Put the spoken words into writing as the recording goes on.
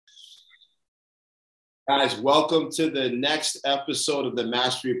Guys, welcome to the next episode of the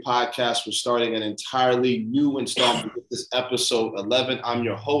Mastery Podcast. We're starting an entirely new installment with this episode 11. I'm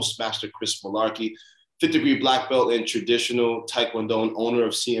your host, Master Chris Malarkey, fifth degree black belt in traditional Taekwondo and owner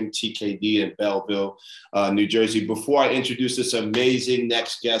of CMTKD in Belleville, New Jersey. Before I introduce this amazing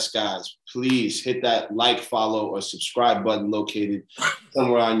next guest, guys, please hit that like, follow, or subscribe button located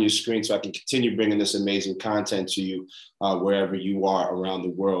somewhere on your screen so I can continue bringing this amazing content to you wherever you are around the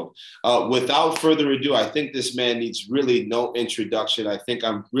world. Without further ado, I think this man needs really no introduction. I think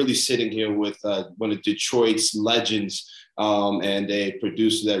I'm really sitting here with one of Detroit's legends, and a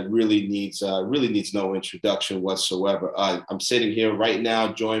producer that really needs no introduction whatsoever. I'm sitting here right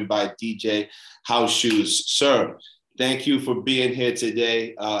now, joined by DJ House Shoes. Sir, thank you for being here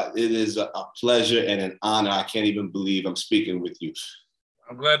today. It is a pleasure and an honor. I can't even believe I'm speaking with you.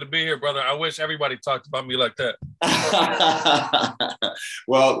 I'm glad to be here, brother. I wish everybody talked about me like that.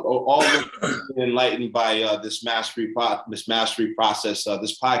 Well, all enlightened by this mastery process.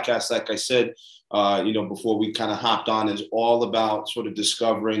 This podcast, like I said, before we kind of hopped on, is all about sort of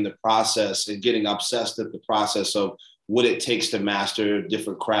discovering the process and getting obsessed with the process of what it takes to master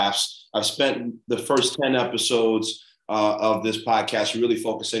different crafts. I've spent the first 10 episodes of this podcast really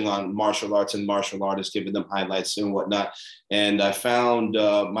focusing on martial arts and martial artists, giving them highlights and whatnot. And I found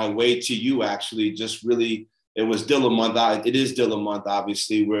my way to you actually just really, it was Dilla Month. It is Dilla Month,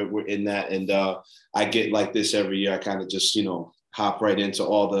 obviously. We're in that. And I get like this every year. I kind of just, hop right into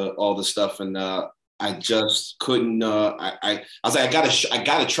all the stuff. And I just couldn't, I was like, I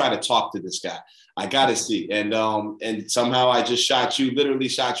gotta try to talk to this guy. I gotta see. And somehow I just literally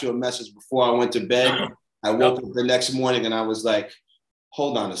shot you a message before I went to bed. I woke up the next morning and I was like,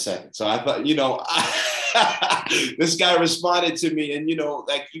 hold on a second. So I thought, this guy responded to me, and,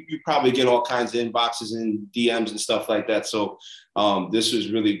 like you probably get all kinds of inboxes and DMs and stuff like that. So this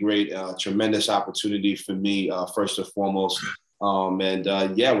was really great. Tremendous opportunity for me, first and foremost.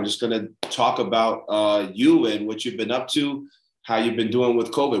 We're just going to talk about you and what you've been up to, how you've been doing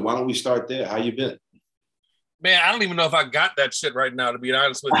with COVID. Why don't we start there? How you been? Man, I don't even know if I got that shit right now, to be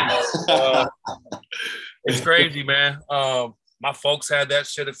honest with you. It's crazy, man. My folks had that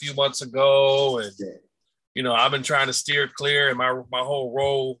shit a few months ago, and, I've been trying to steer clear, and my whole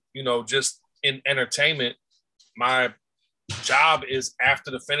role, just in entertainment, my job is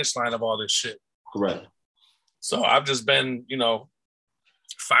after the finish line of all this shit. Correct. So I've just been,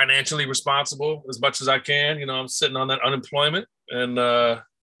 financially responsible as much as I can. I'm sitting on that unemployment, and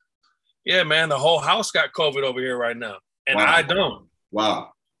yeah, man, the whole house got COVID over here right now, and wow. I don't.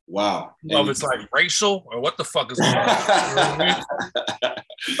 Wow. If it's like racial or what the fuck is going on?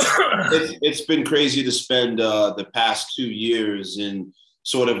 It's been crazy to spend the past 2 years in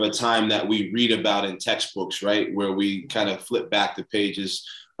sort of a time that we read about in textbooks, right? Where we kind of flip back the pages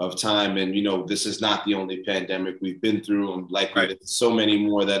of time. And, this is not the only pandemic we've been through. And likely right. So many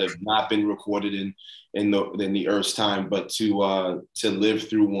more that have not been recorded in the Earth's time. But to live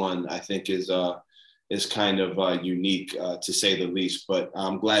through one, I think is kind of unique, to say the least. But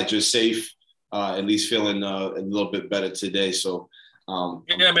I'm glad you're safe, at least feeling a little bit better today. So,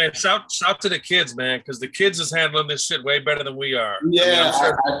 yeah, man, shout to the kids, man, because the kids is handling this shit way better than we are. Yeah,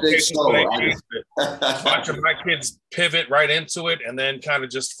 I think so. Watching my kids pivot right into it and then kind of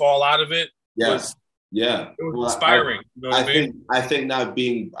just fall out of it. Yes. Yeah. It was inspiring. I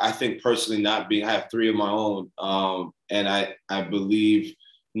think personally not being, I have 3 of my own. And I believe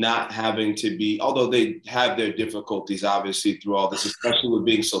not having to be, although they have their difficulties, obviously, through all this, especially with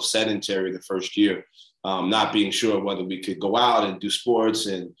being so sedentary the first year, not being sure whether we could go out and do sports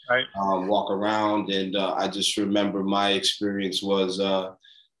and right. Walk around. And I just remember my experience was,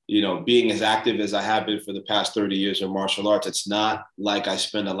 being as active as I have been for the past 30 years in martial arts. It's not like I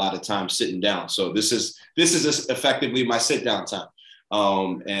spend a lot of time sitting down. So this is effectively my sit down time.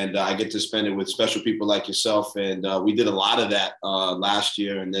 And I get to spend it with special people like yourself. And we did a lot of that last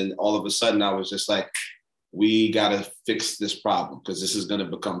year. And then all of a sudden I was just like, we got to fix this problem because this is going to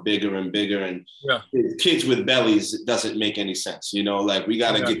become bigger and bigger. And kids with bellies, it doesn't make any sense. We got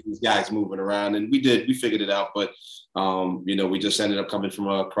to get these guys moving around. And we figured it out. But, we just ended up coming from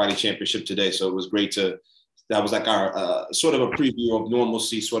a karate championship today. So it was great that was like our sort of a preview of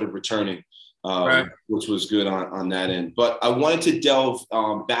normalcy sort of returning. Which was good on that end. But I wanted to delve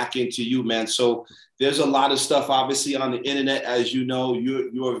back into you, man. So there's a lot of stuff, obviously, on the internet. As you know,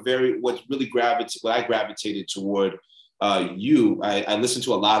 you're what I gravitated toward you. I listened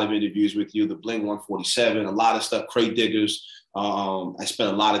to a lot of interviews with you, the Bling 147, a lot of stuff, Crate Diggers. I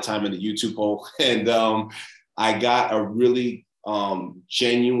spent a lot of time in the YouTube hole, and I got a really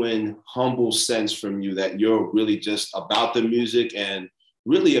genuine, humble sense from you that you're really just about the music and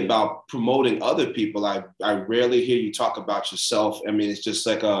really about promoting other people. I rarely hear you talk about yourself. I mean, it's just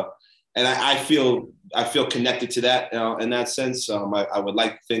like and I feel connected to that in that sense. I would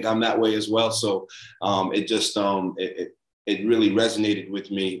like to think I'm that way as well. So it just it really resonated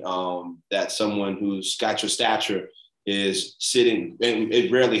with me that someone who's got your stature is sitting, and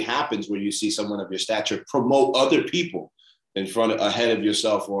it rarely happens where you see someone of your stature promote other people ahead of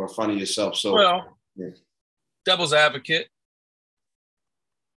yourself or in front of yourself. So, well, yeah. Devil's advocate.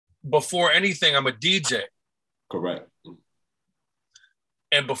 Before anything, I'm a DJ. Correct.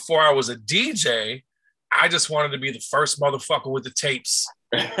 And before I was a DJ, I just wanted to be the first motherfucker with the tapes.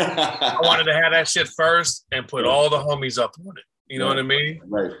 I wanted to have that shit first and put all the homies up on it. You know what I mean?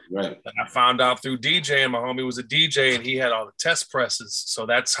 Right. And I found out through DJing, my homie was a DJ and he had all the test presses. So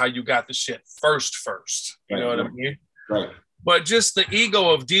that's how you got the shit first. You know what I mean? Right. But just the ego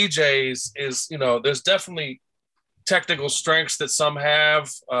of DJs is, you know, there's definitely technical strengths that some have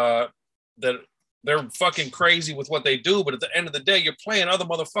that they're fucking crazy with what they do. But at the end of the day, you're playing other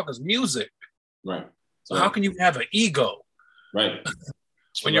motherfuckers' music. Right. So how can you have an ego? Right.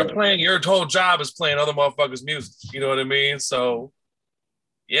 When you're playing, your whole job is playing other motherfuckers' music. You know what I mean? So,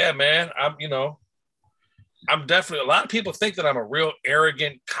 yeah, man, I'm definitely, a lot of people think that I'm a real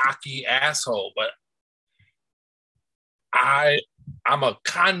arrogant, cocky asshole, but I'm a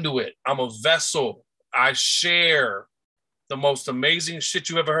conduit. I'm a vessel. I share the most amazing shit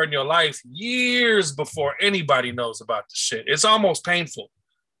you ever heard in your life years before anybody knows about the shit. It's almost painful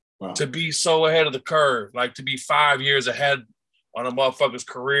to be so ahead of the curve, like to be 5 years ahead on a motherfucker's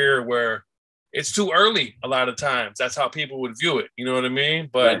career where it's too early a lot of times. That's how people would view it. You know what I mean?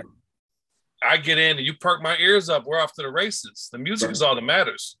 But I get in and you perk my ears up. We're off to the races. The music is all that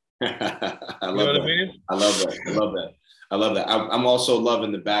matters. I love that. I'm also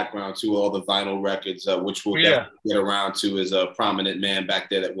loving the background too, all the vinyl records, which we'll definitely get around to as a prominent man back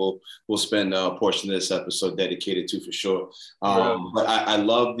there that we'll spend a portion of this episode dedicated to for sure. But I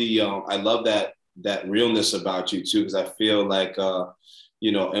love that realness about you too, because I feel like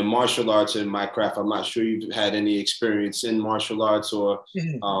you know, in martial arts and my craft, I'm not sure you've had any experience in martial arts or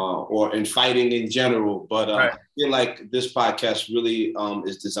in fighting in general, but I feel like this podcast really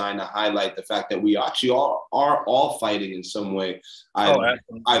is designed to highlight the fact that we actually are all fighting in some way,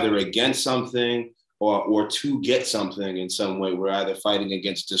 either against something or to get something in some way. We're either fighting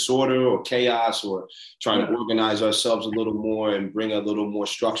against disorder or chaos or trying to organize ourselves a little more and bring a little more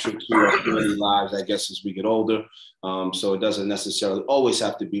structure to our daily lives, I guess, as we get older. So it doesn't necessarily always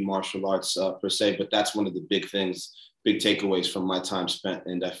have to be martial arts per se, but that's one of the big takeaways from my time spent.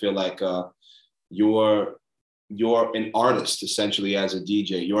 And I feel like you're an artist essentially as a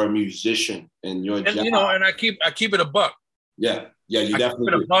DJ. You're a musician, and you know, and I keep it a buck. Yeah, you definitely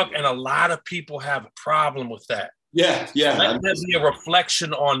keep it a buck, and a lot of people have a problem with that. Yeah. Let there be a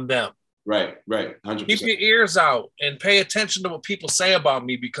reflection on them. Right, 100%. Keep your ears out and pay attention to what people say about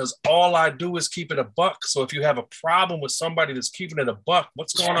me, because all I do is keep it a buck. So if you have a problem with somebody that's keeping it a buck,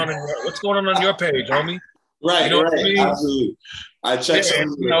 what's going on on your page, homie? Right, you know what I mean? Absolutely. I check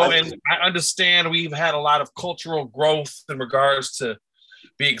and I understand we've had a lot of cultural growth in regards to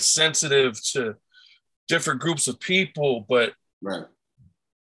being sensitive to different groups of people, but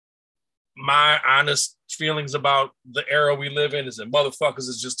my honest feelings about the era we live in is that motherfuckers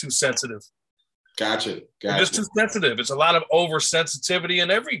is just too sensitive. Gotcha. Just too sensitive. It's a lot of oversensitivity in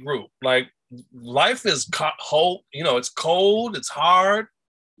every group. Like, life is cold, you know, it's cold, it's hard,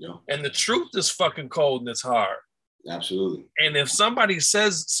 and the truth is fucking cold and it's hard. Absolutely. And if somebody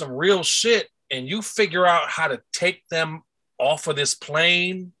says some real shit and you figure out how to take them off of this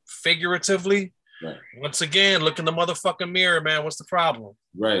plane figuratively, once again, look in the motherfucking mirror, man. What's the problem?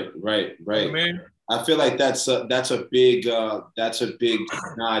 Right. You know what I mean? I feel like that's a big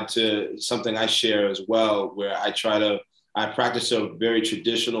nod to something I share as well, where I practice a very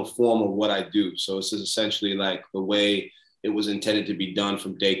traditional form of what I do. So this is essentially like the way it was intended to be done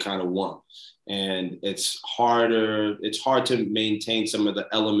from day kind of one. And it's hard to maintain some of the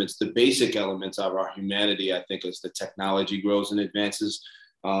elements, the basic elements of our humanity, I think, as the technology grows and advances.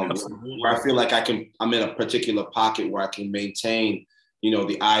 Where I feel like I'm in a particular pocket where I can maintain, you know,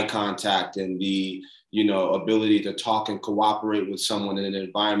 the eye contact and the, you know, ability to talk and cooperate with someone in an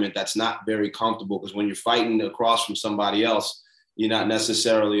environment that's not very comfortable. Because when you're fighting across from somebody else, you're not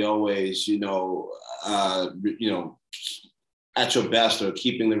necessarily always, you know, at your best or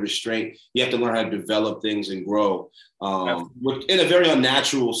keeping the restraint. You have to learn how to develop things and grow in a very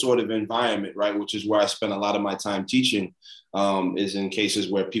unnatural sort of environment, right? Which is where I spend a lot of my time teaching, is in cases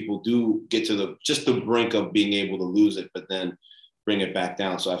where people do get to the brink of being able to lose it, but then bring it back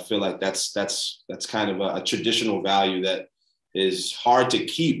down. So I feel like that's kind of a traditional value that is harder to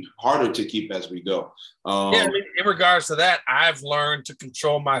keep as we go. Yeah, I mean, in regards to that, I've learned to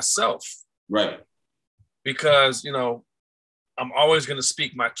control myself. Right. Because, you know, I'm always going to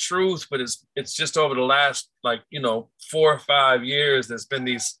speak my truth, but it's just over the last, like, you know, 4 or 5 years, there's been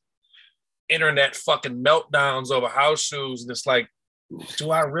these internet fucking meltdowns over house shoes. And it's like,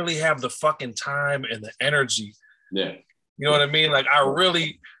 do I really have the fucking time and the energy? Yeah. You know what I mean? Like,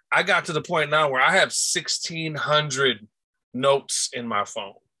 I got to the point now where I have 1,600 notes in my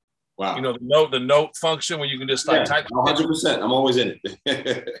phone. Wow. You know, the note function where you can just like type. 100%. I'm always in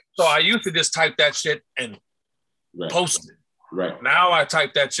it. So I used to just type that shit and post it. Right. Now I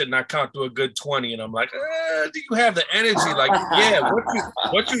type that shit and I count to a good 20 and I'm like, do you have the energy? Like, yeah,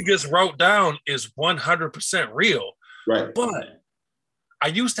 what you just wrote down is 100% real. Right. But I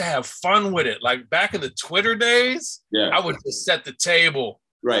used to have fun with it. Like back in the Twitter days, I would just set the table.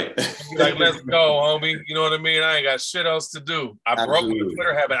 Right. Like, let's go, homie. You know what I mean? I ain't got shit else to do. I broke my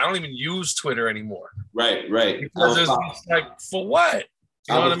Twitter habit. I don't even use Twitter anymore. Right. Because it's like, for what?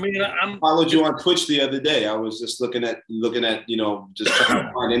 You know what I mean? I followed you on Twitch the other day. I was just looking at, you know, just trying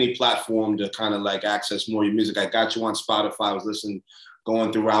to find any platform to kind of like access more of your music. I got you on Spotify. I was listening,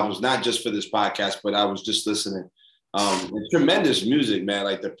 going through albums, not just for this podcast, but I was just listening. Tremendous music, man.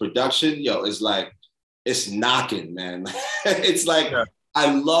 Like the production, is like, it's knocking, man. It's like, I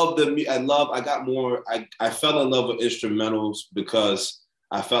fell in love with instrumentals because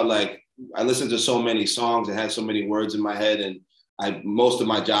I felt like I listened to so many songs and had so many words in my head, and most of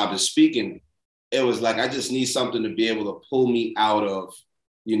my job is speaking. It was like, I just need something to be able to pull me out of,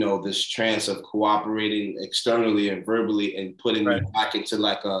 you know, this trance of cooperating externally and verbally and putting me back into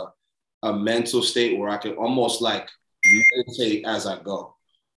like a mental state where I could almost like meditate as I go.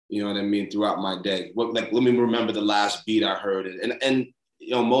 You know what I mean? Throughout my day. Let me remember the last beat I heard. And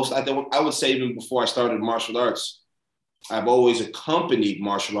you know, I would say even before I started martial arts, I've always accompanied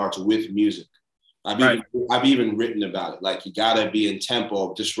martial arts with music. I've even written about it. Like, you gotta be in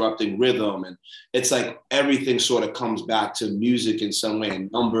tempo, disrupting rhythm, and it's like everything sort of comes back to music in some way,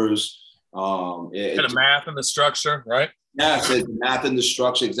 and numbers. And the math and the structure, right? Yeah, the math and the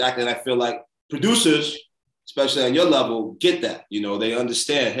structure, exactly. And I feel like producers, especially on your level, get that. You know, they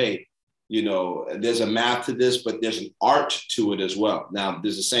understand. Hey, you know, there's a math to this, but there's an art to it as well. Now,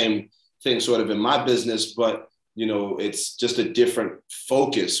 there's the same thing sort of in my business, but you know, it's just a different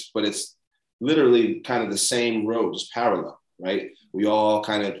focus, but it's literally kind of the same road, just parallel, right? We all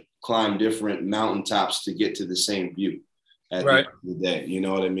kind of climb different mountaintops to get to the same view at the end of the day. You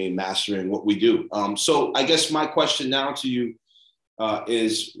know what I mean? Mastering what we do. So I guess my question now to you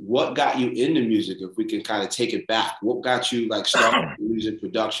is, what got you into music? If we can kind of take it back, what got you like starting music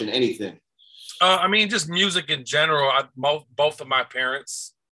production, anything? I mean, just music in general. Both of my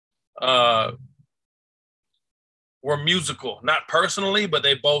parents were musical, not personally, but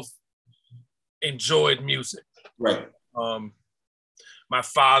they both enjoyed music. Right. My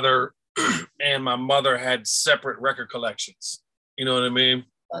father and my mother had separate record collections. You know what I mean?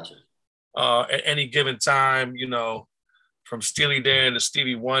 Gotcha. At any given time, you know, from Steely Dan to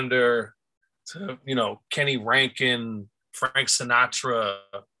Stevie Wonder to, you know, Kenny Rankin, Frank Sinatra,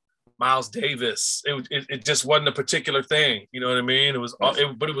 Miles Davis. It just wasn't a particular thing. You know what I mean? It was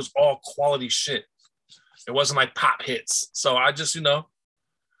all quality shit. It wasn't like pop hits. So I just, you know,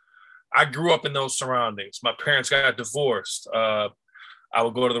 I grew up in those surroundings. My parents got divorced. I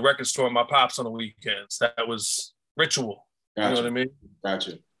would go to the record store with my pops on the weekends. That was ritual. Gotcha. You know what I mean?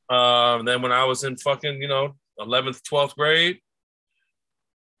 Gotcha. Then when I was in fucking, you know, 11th, 12th grade,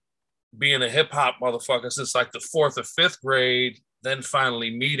 being a hip hop motherfucker since like the 4th or 5th grade, then finally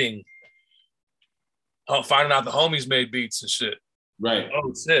finding out the homies made beats and shit. Right.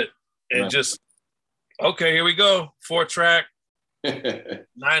 Oh, shit. And just, okay, here we go. 4-track,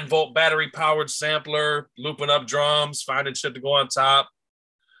 9-volt battery powered sampler, looping up drums, finding shit to go on top,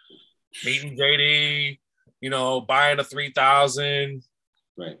 meeting JD, you know, buying a 3000,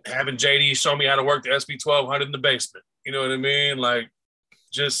 having JD show me how to work the SP1200 in the basement. You know what I mean? Like,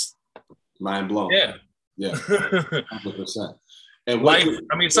 just mind blown. Yeah. 100%. And life,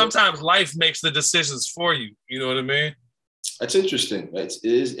 I mean, sometimes life makes the decisions for you. You know what I mean? That's interesting.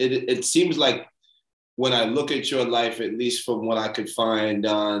 It seems like when I look at your life, at least from what I could find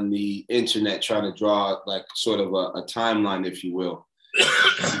on the internet, trying to draw like sort of a timeline, if you will,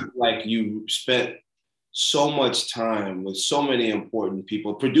 like you spent so much time with so many important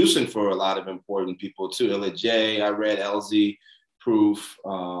people, producing for a lot of important people too. Illa J, I read LZ, Proof,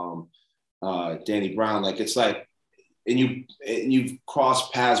 Danny Brown. Like, it's like, and you've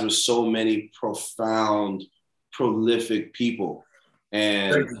crossed paths with so many profound, prolific people.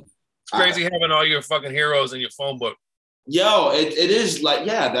 And it's crazy having all your fucking heroes in your phone book. Yo, it is like,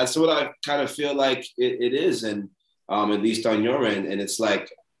 yeah, that's what I kind of feel like it is. And at least on your end. And it's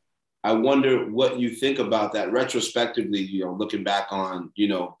like, I wonder what you think about that retrospectively, looking back on,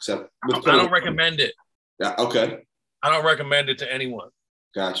 except with I don't recommend it. Yeah, okay. I don't recommend it to anyone.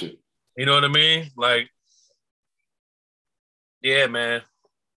 Gotcha. You know what I mean? Like, yeah, man.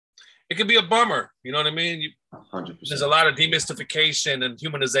 It could be a bummer. You know what I mean? 100%. There's a lot of demystification and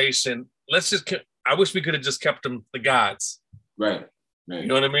humanization. I wish we could have just kept them the gods. Right. You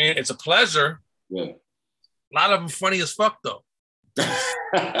know what I mean? It's a pleasure. Yeah. A lot of them funny as fuck, though.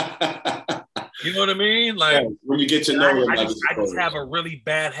 You know what I mean? Like, when you get to know them. I just have a really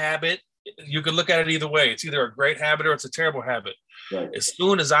bad habit. You can look at it either way. It's either a great habit or it's a terrible habit. Right. As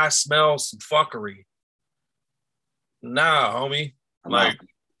soon as I smell some fuckery, nah, homie.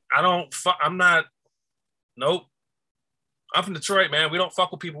 I'm not. Nope. I'm from Detroit, man. We don't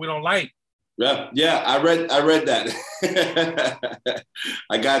fuck with people we don't like. Yeah. I read that.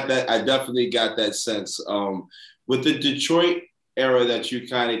 I got that. I definitely got that sense. With the Detroit era that you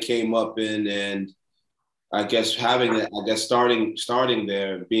kind of came up in, and I guess starting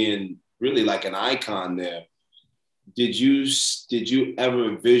there, being really like an icon there. Did you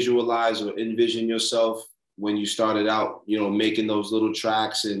ever visualize or envision yourself when you started out, making those little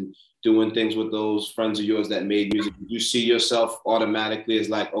tracks and doing things with those friends of yours that made music? Did you see yourself automatically as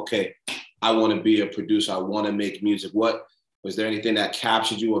like, okay, I want to be a producer, I want to make music? What was there anything that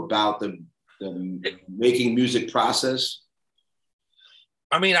captured you about the making music process?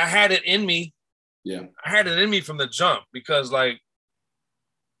 I mean, I had it in me. Yeah. I had it in me from the jump because like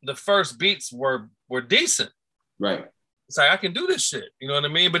the first beats were decent. Right. It's like I can do this shit. You know what I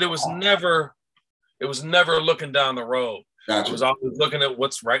mean? But it was never looking down the road. Gotcha. It was always looking at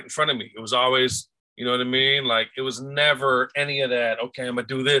what's right in front of me. It was always, you know what I mean? Like it was never any of that, okay, I'm gonna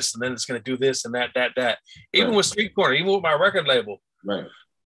do this and then it's gonna do this and that. Even right. with Street Corner, even with my record label. Right.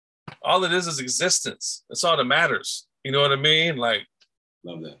 All it is existence. That's all that matters. You know what I mean? Like,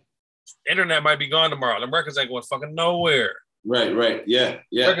 love that. Internet might be gone tomorrow. Them records ain't going fucking nowhere. Right. Yeah.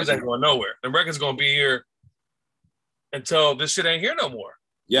 Records ain't going nowhere. Them records gonna be here until this shit ain't here no more.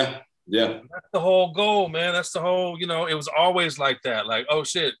 Yeah. That's the whole goal, man. That's the whole, it was always like that. Like, oh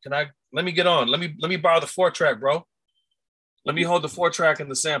shit, let me get on. Let me borrow the 4-track, bro. Let me hold the 4-track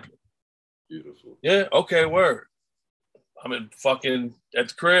and the sampler. Beautiful. Yeah, okay, word. I'm in fucking at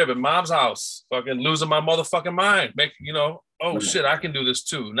the crib at mom's house, fucking losing my motherfucking mind. Shit, I can do this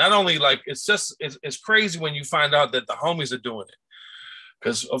too. Not only like it's crazy when you find out that the homies are doing it.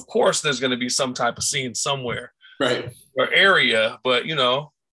 Because of course there's gonna be some type of scene somewhere. Right. Or area, but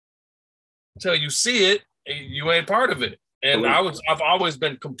until you see it, you ain't part of it. And I've always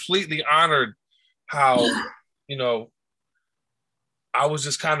been completely honored how, I was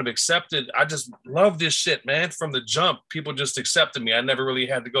just kind of accepted. I just love this shit, man. From the jump, people just accepted me. I never really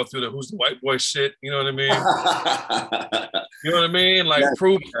had to go through the who's the white boy shit. You know what I mean? You know what I mean? Like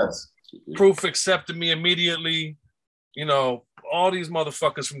Proof accepted me immediately. All these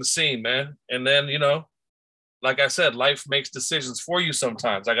motherfuckers from the scene, man. And then, like I said, life makes decisions for you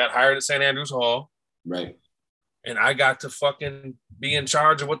sometimes. I got hired at St. Andrews Hall. Right. And I got to fucking be in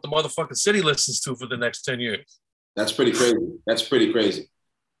charge of what the motherfucking city listens to for the next 10 years. That's pretty crazy.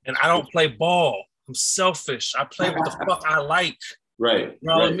 And I don't play ball. I'm selfish. I play what the fuck I like. Right.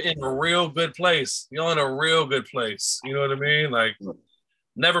 I'm in a real good place. You're in a real good place. You know what I mean? Like,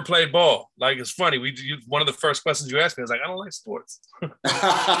 never played ball. Like, it's funny. One of the first questions you asked me was like, I don't like sports.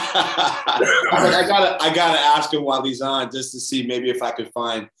 I gotta ask him while he's on just to see maybe if I could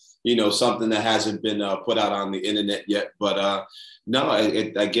find, something that hasn't been put out on the internet yet. But no,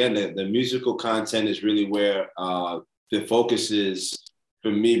 again, the musical content is really where the focus is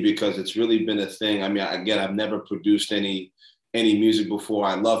for me, because it's really been a thing. I mean, again, I've never produced any music before.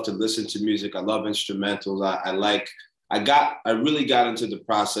 I love to listen to music. I love instrumentals. I really got into the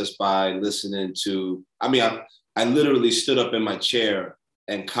process by listening to, I literally stood up in my chair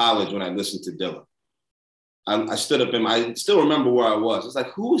in college when I listened to Dilla. I stood up I still remember where I was. It's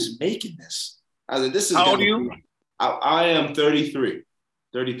like, who is making this? I was like, this is. How old are you? I am 33.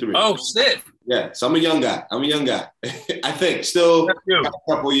 Oh, shit. Yeah, so I'm a young guy. I think still a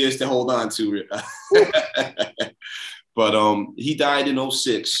couple years to hold on to it. But he died in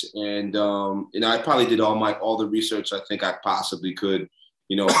 2006, and I probably did all the research I think I possibly could,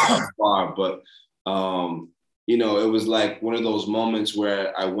 far. But it was like one of those moments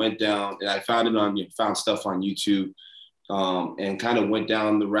where I went down and I found stuff on YouTube, and kind of went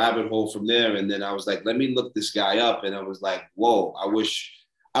down the rabbit hole from there. And then I was like, let me look this guy up, and I was like, whoa! I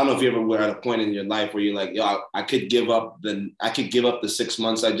don't know if you ever were at a point in your life where you're like, I could give up the 6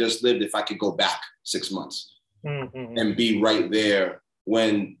 months I just lived if I could go back 6 months. and be right there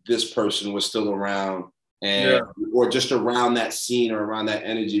when this person was still around, and or just around that scene or around that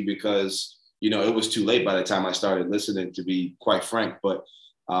energy, because it was too late by the time I started listening, to be quite frank. But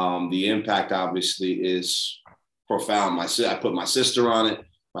the impact obviously is profound. I put my sister on it.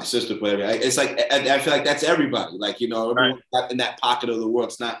 My sister put everything. It's like I feel like that's everybody. Like everyone in that pocket of the world.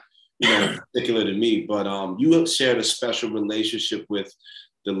 It's not particular to me, but you shared a special relationship with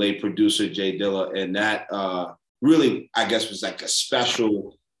the late producer Jay Dilla, and that really, I guess, was like a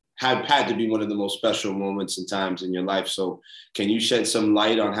special. Had to be one of the most special moments and times in your life. So can you shed some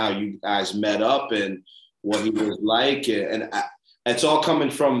light on how you guys met up and what he was like? And it's all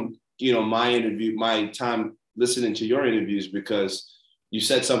coming from, my time listening to your interviews, because you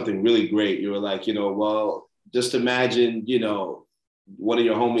said something really great. You were like, well, just imagine, one of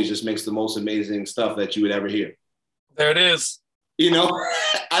your homies just makes the most amazing stuff that you would ever hear. There it is.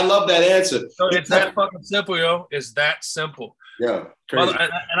 I love that answer. So it's that fucking simple, yo. It's that simple. Yeah, crazy.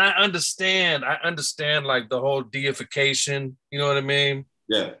 And I understand like the whole deification, you know what I mean?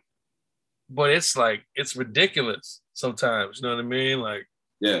 Yeah. But it's like, it's ridiculous sometimes, you know what I mean? Like,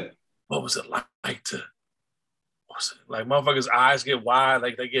 yeah. What was it like to, like motherfuckers' eyes get wide,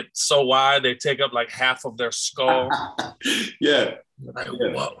 like they get so wide, they take up like half of their skull. Yeah. Like,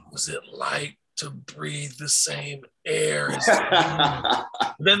 what was it like to breathe the same air as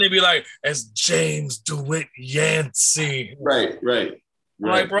then they'd be like, as James DeWitt Yancey. Right.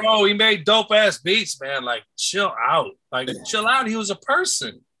 Like, bro, he made dope ass beats, man. Like, chill out. Like, chill out. He was a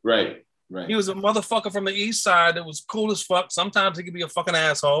person. Right. He was a motherfucker from the East Side that was cool as fuck. Sometimes he could be a fucking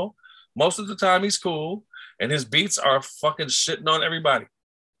asshole. Most of the time he's cool. And his beats are fucking shitting on everybody.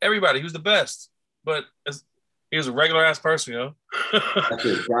 He was the best. But he was a regular ass person, he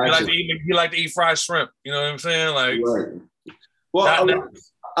liked to eat fried shrimp. You know what I'm saying? Like, right. Well,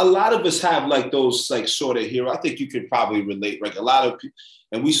 a lot of us have like those like sort of hero. I think you could probably relate. Like a lot of people,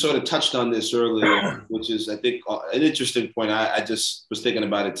 and we sort of touched on this earlier, which is I think an interesting point. I just was thinking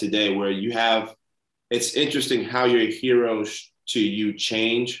about it today, where it's interesting how your heroes to you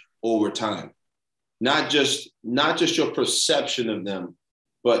change over time. Not just your perception of them,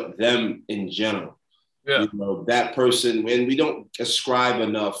 but them in general. Yeah. That person, and we don't ascribe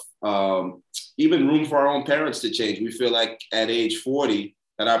enough even room for our own parents to change. We feel like at age 40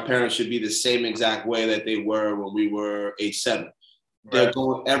 that our parents should be the same exact way that they were when we were age 7. Right.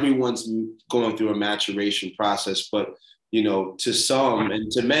 Everyone's going through a maturation process, but to some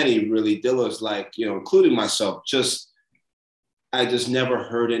and to many, really, Dilla's like, including myself, I just never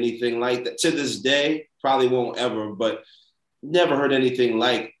heard anything like that. To this day, probably won't ever, but never heard anything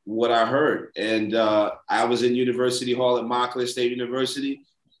like what I heard. And I was in University Hall at Montclair State University.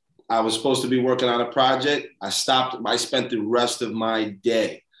 I was supposed to be working on a project. I spent the rest of my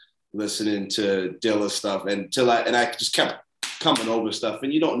day listening to Dilla stuff and I just kept coming over stuff.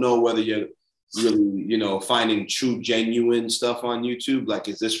 And you don't know whether you're really, finding true, genuine stuff on YouTube. Like,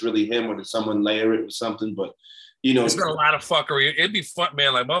 is this really him, or did someone layer it with something? But, it's been a lot of fuckery. It'd be fun,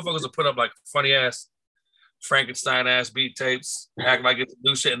 man. Like, motherfuckers will put up like funny ass Frankenstein ass beat tapes, act like it's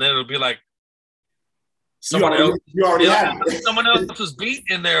new shit, and then it'll be like someone else's beat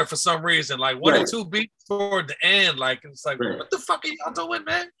in there for some reason, like one or two beats toward the end. Like, it's like, what the fuck are y'all doing,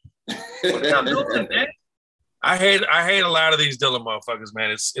 man? What y'all doing, man? I hate a lot of these Dilla motherfuckers, man.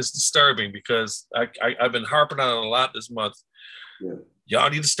 It's disturbing because I've been harping on it a lot this month. Yeah.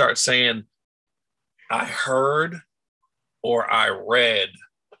 Y'all need to start saying, I heard or I read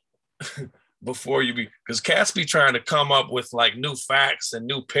before because cats be trying to come up with like new facts and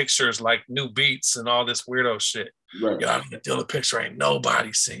new pictures, like new beats and all this weirdo shit. Right. Y'all need to deal a picture ain't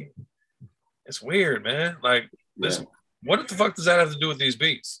nobody seen. It's weird, man. Like, this, what the fuck does that have to do with these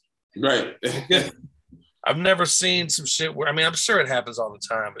beats? Right. I've never seen some shit where, I'm sure it happens all the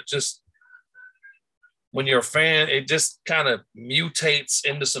time, but just when you're a fan, it just kind of mutates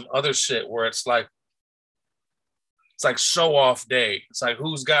into some other shit where it's like show off day. It's like,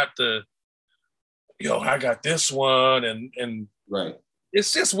 who's got I got this one, and right.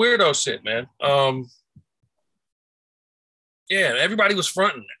 It's just weirdo shit, man. Yeah, everybody was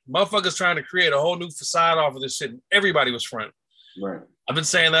fronting. Motherfuckers trying to create a whole new facade off of this shit. And everybody was fronting. Right. I've been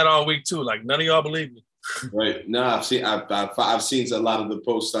saying that all week too. Like, none of y'all believe me. Right. No, I've seen a lot of the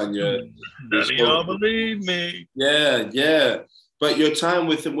posts on your. None of y'all believe me. Yeah. But your time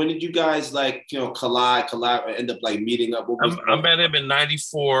with him, when did you guys collide, end up like meeting up? I met him in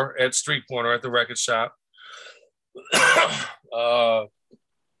 '94 at Street Corner at the record shop.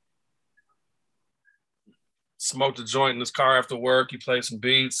 Smoked a joint in his car after work. He played some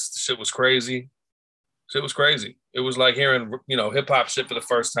beats. Shit was crazy. It was like hearing, hip hop shit for the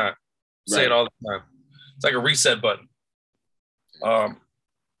first time. Say it all the time. It's like a reset button.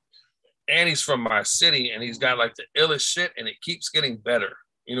 And he's from my city, and he's got like the illest shit, and it keeps getting better.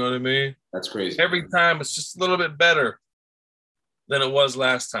 You know what I mean? That's crazy. Every time it's just a little bit better than it was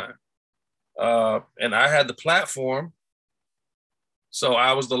last time. And I had the platform, so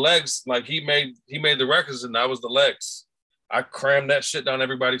I was the legs. Like he made the records, and I was the legs. I crammed that shit down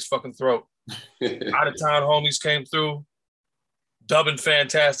everybody's fucking throat. Out of town homies came through, dubbing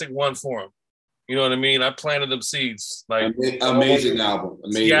Fantastic one for him. You know what I mean? I planted them seeds. Like amazing album.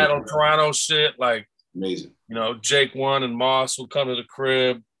 Amazing. Seattle, Toronto shit. Like amazing. You know, Jake One and Moss would come to the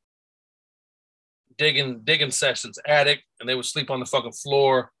crib, digging sessions, attic, and they would sleep on the fucking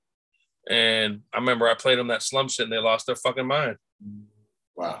floor. And I remember I played them that slum shit, and they lost their fucking mind.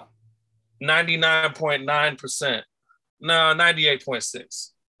 Wow. 99.9%. No,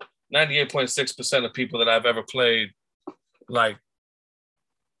 98.6. 98.6% of people that I've ever played, like,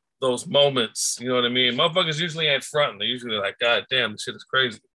 those moments, you know what I mean? Motherfuckers usually ain't fronting. They're usually like, God damn, this shit is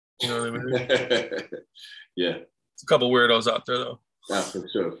crazy. You know what I mean? Yeah. It's a couple weirdos out there, though. Yeah,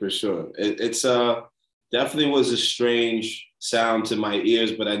 for sure. It's definitely was a strange sound to my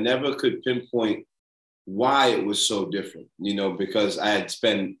ears, but I never could pinpoint why it was so different, you know, because I had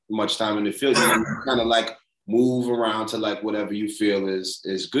spent much time in the field. You know, kind of like move around to like whatever you feel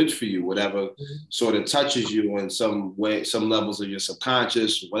is good for you, whatever sort of touches you in some way, some levels of your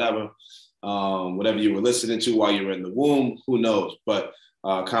subconscious, whatever you were listening to while you were in the womb, who knows? But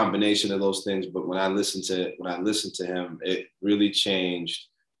a combination of those things. But when I listened to him, it really changed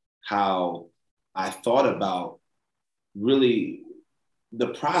how I thought about really the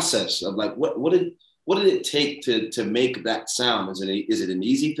process of like what did it take to make that sound? Is it an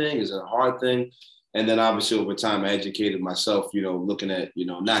easy thing? Is it a hard thing? And then obviously over time, I educated myself, you know, looking at, you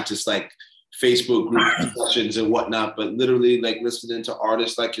know, not just like Facebook group discussions and whatnot, but literally like listening to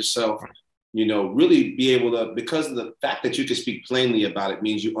artists like yourself, you know, really be able to, because of the fact that you can speak plainly about it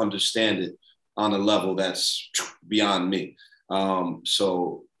means you understand it on a level that's beyond me.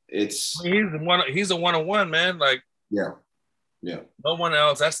 So it's. He's a one-on-one, man. Like, yeah. No one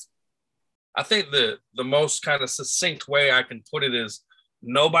else. I think the most kind of succinct way I can put it is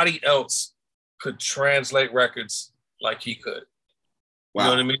nobody else could translate records like he could. Wow. You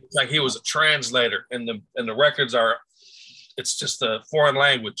know what I mean? It's like he was a translator, and the records it's just a foreign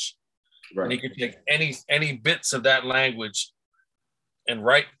language. Right. And he could take any bits of that language and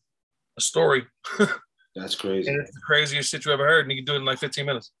write a story. That's crazy. And it's the craziest shit you ever heard, and he could do it in like 15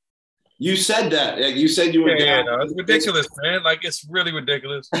 minutes. You said that. You said you were down. Yeah, no, it's ridiculous, man. Like, it's really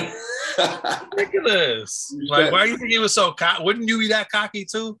ridiculous. Ridiculous. Like, why do you think he was so cocky? Wouldn't you be that cocky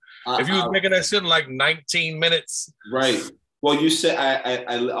too? If you was making that shit in like 19 minutes. Right. Well, you said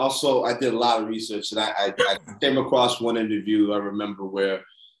I did a lot of research, and I came across one interview I remember where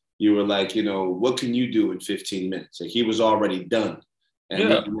you were like, you know, what can you do in 15 minutes? Like, he was already done. And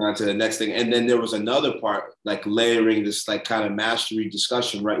moving on to the next thing. And then there was another part, like layering this like kind of mastery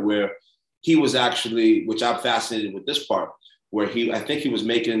discussion, right, where he was actually, which I'm fascinated with this part, where I think he was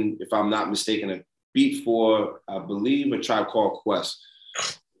making, if I'm not mistaken, a beat for, I believe, a Tribe Called Quest,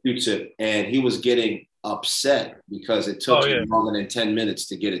 Q-Tip, and he was getting upset because it took him longer than 10 minutes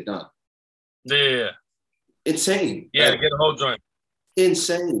to get it done. Yeah. Insane. Yeah, like, to get a whole joint.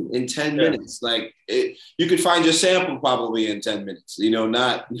 Insane in 10 minutes. Like, you could find your sample probably in 10 minutes, you know,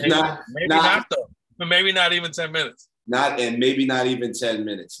 maybe not though. Maybe not even 10 minutes. Maybe not even 10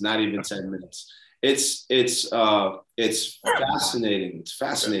 minutes. Not even 10 minutes. It's fascinating. It's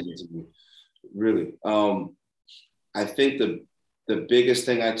fascinating to me, really. I think the biggest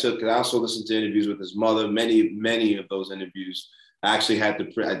thing I took, and I also listened to interviews with his mother. Many of those interviews, I actually had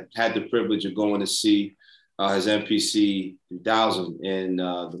the privilege of going to see his MPC 3000 in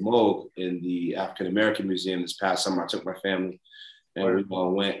the Moog in the African American Museum this past summer. I took my family, and we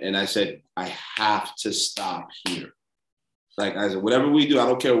all went. And I said, I have to stop here. Like I said, whatever we do, I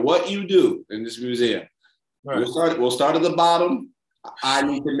don't care what you do in this museum. Right. We'll start at the bottom. I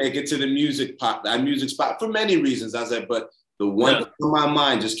need to make it to the music spot for many reasons. I said, but the one in my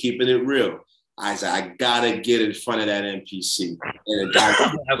mind, just keeping it real. I said, I gotta get in front of that MPC. And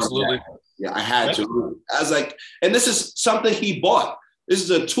absolutely. Yeah, I had to. I was like, and this is something he bought. This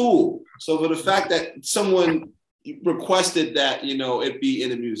is a tool. So for the fact that someone requested that, you know, it be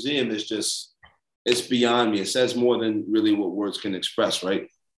in a museum is just, it's beyond me. It says more than really what words can express, right?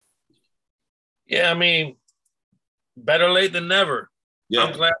 Yeah, I mean, better late than never. Yeah.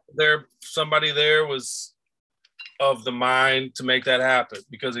 I'm glad somebody there was of the mind to make that happen,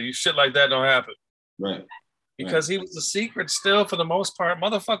 because shit like that don't happen. Right. Because he was a secret still for the most part.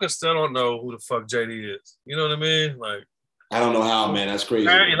 Motherfuckers still don't know who the fuck JD is. You know what I mean? Like, I don't know how, man. That's crazy.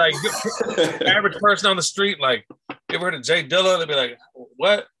 Like average person on the street, like you ever heard of Jay Dilla? They'd be like,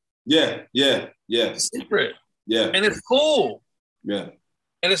 "What?" Yeah. It's a secret. Yeah. And it's cool. Yeah.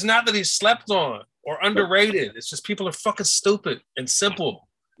 And it's not that he's slept on or underrated. It's just people are fucking stupid and simple.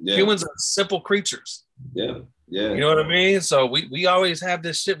 Yeah. Humans are simple creatures. Yeah. Yeah. You know what I mean? So we always have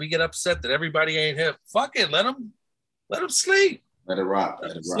this shit. We get upset that everybody ain't hip. Fuck it. Let them sleep. Let it rock.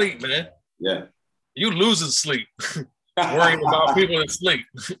 Let them sleep, man. Yeah. You losing sleep. Worrying about people that sleep.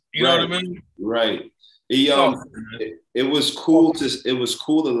 You know what I mean? Right. It was cool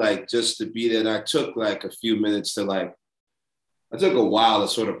to like just to be there. And I took like a few minutes to like, I took a while to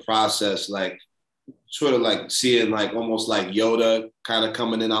sort of process, like sort of like seeing like almost like Yoda kind of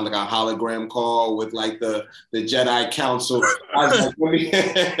coming in on like a hologram call with like the Jedi Council.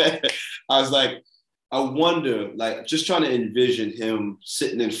 I was like, I wonder, like just trying to envision him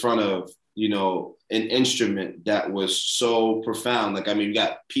sitting in front of, you know, an instrument that was so profound. Like, I mean, you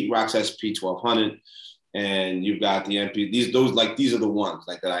got Pete Rock's SP1200 and you've got the these are the ones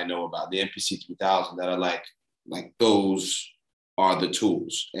like that I know about, the MPC 3000 that are like those are the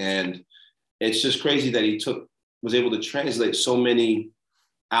tools. And it's just crazy that he was able to translate so many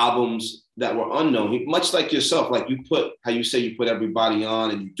albums that were unknown. Much like yourself, like you put everybody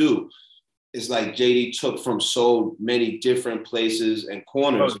on, and you do. It's like JD took from so many different places and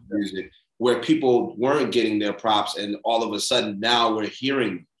corners of music where people weren't getting their props, and all of a sudden now we're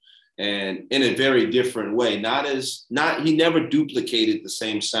hearing, and in a very different way. He never duplicated the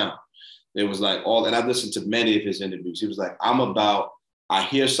same sound. It was like and I've listened to many of his interviews. He was like, I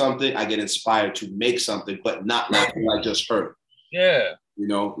hear something, I get inspired to make something, but not like what I just heard. Yeah. You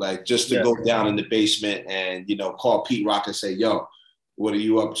know, like just to go down in the basement and, you know, call Pete Rock and say, yo, what are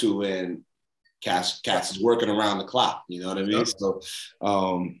you up to? And Cass is working around the clock. You know what I mean? So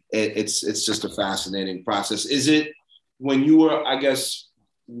it's just a fascinating process. Is it when you were, I guess,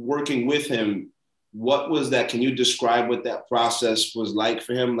 working with him, what was that? Can you describe what that process was like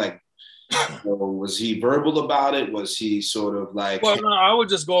for him? Like, was he verbal about it? Was he sort of like? Well, no, I would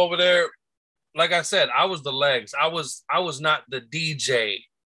just go over there. Like I said, I was the legs. I was not the DJ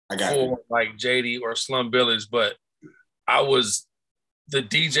like JD or Slum Village, but I was the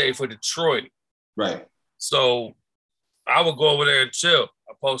DJ for Detroit. Right. So I would go over there and chill.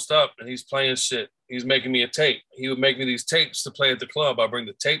 I post up and he's playing shit. He's making me a tape. He would make me these tapes to play at the club. I bring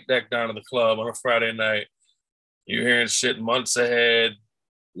the tape deck down to the club on a Friday night. You're hearing shit months ahead.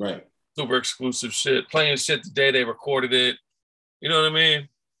 Right. Super exclusive shit. Playing shit the day they recorded it. You know what I mean?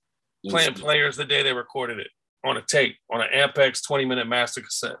 Yes. Playing players the day they recorded it on a tape, on an Ampex 20-minute master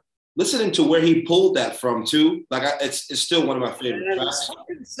cassette. Listening to where he pulled that from too, like it's still one of my favorite tracks.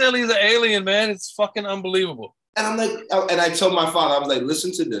 Silly's an alien, man. It's fucking unbelievable. And I'm like, and I told my father, I was like,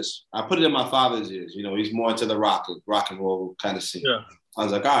 listen to this. I put it in my father's ears. You know, he's more into the rock and roll kind of scene. Yeah. I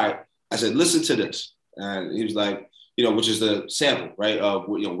was like, all right. I said, listen to this. And he was like, you know, which is the sample, right, of,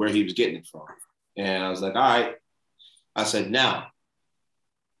 you know, where he was getting it from. And I was like, all right. I said, now,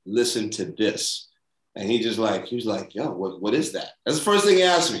 listen to this. And he was like, yo, what is that? That's the first thing he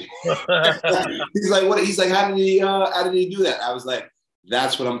asked me. He's like, what? He's like, how did he do that? I was like,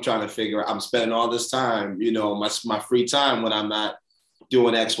 that's what I'm trying to figure out. I'm spending all this time, you know, my free time when I'm not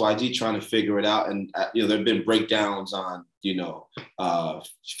doing XYZ, trying to figure it out. And, you know, there've been breakdowns on, you know,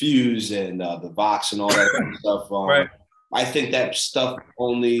 Fuse and the Vox and all that kind of stuff. Right. I think that stuff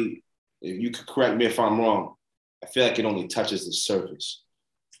only, if you could correct me if I'm wrong, I feel like it only touches the surface.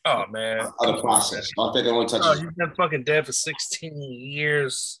 Oh, man. Of the process. I think it only touches. Oh, you've been fucking dead for 16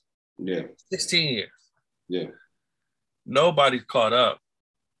 years. Yeah. 16 years. Yeah. Nobody caught up.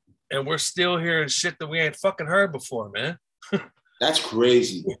 And we're still hearing shit that we ain't fucking heard before, man. That's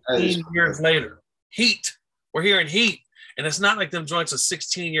crazy. 16 years later. Heat. We're hearing Heat. And it's not like them joints are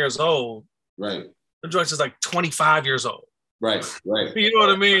 16 years old. Right. Them joints is like 25 years old. Right. You know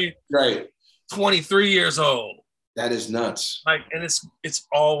what I mean? Right. 23 years old. That is nuts. Like, and it's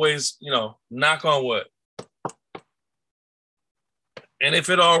always, you know, knock on wood. And if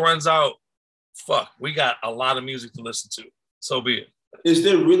it all runs out, fuck, we got a lot of music to listen to. So be it. Is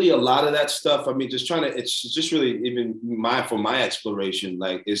there really a lot of that stuff? I mean, it's just really even for my exploration,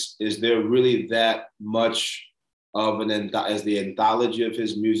 like, is there really that much of as the anthology of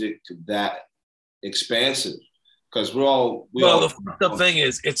his music that expansive? Because the thing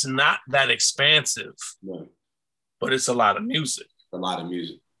is, it's not that expansive. Right. But it's a lot of music. A lot of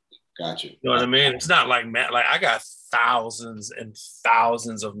music. Gotcha. You know what I mean? It's not like I got thousands and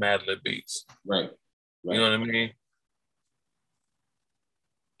thousands of Madlib beats. Right. You know what I mean?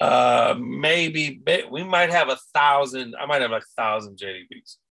 Maybe we might have 1,000. I might have like 1,000 JD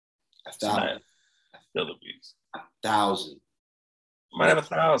beats. 1,000. Dilla beats. 1,000. Might have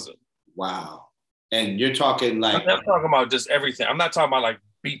 1,000. Wow. And you're talking like I'm not talking about just everything. I'm not talking about like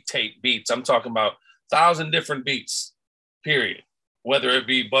beat tape beats. I'm talking about 1,000 different beats, period. Whether it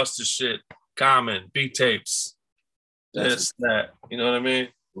be Busta shit, Common, beat tapes, this, that. You know what I mean?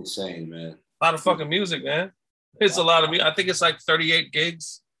 Insane, man. A lot of fucking music, man. It's a lot of music. I think it's like 38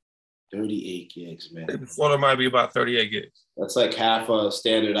 gigs. 38 gigs, man. Before there might be about 38 gigs. That's like half a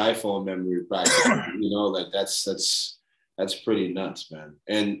standard iPhone memory practically. You know, like that's pretty nuts, man.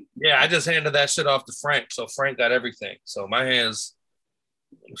 And yeah, I just handed that shit off to Frank. So Frank got everything. So my hands,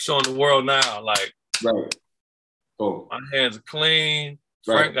 I'm showing the world now, like, right. Oh. My hands are clean.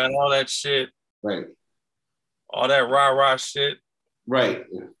 Frank got all that shit. Right. All that rah-rah shit. Right.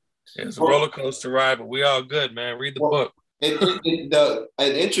 It's a roller coaster ride, but we all good, man. Read the book. An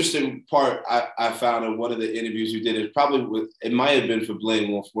interesting part I found in one of the interviews you did, it might have been for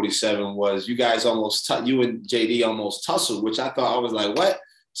Blame 147, was you guys you and JD almost tussled, which I thought, I was like, what?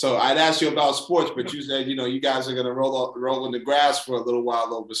 So I'd asked you about sports, but you said, you guys are going to roll in the grass for a little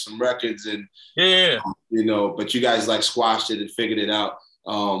while over some records. And, but you guys like squashed it and figured it out.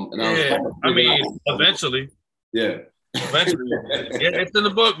 Eventually. Yeah. Eventually. Yeah, it's in the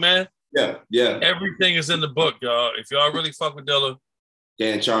book, man. Yeah. Everything is in the book, y'all. If y'all really fuck with Dilla.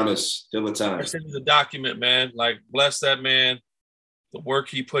 Dan Charnas, Dilla Time. That shit is a document, man. Like, bless that man. The work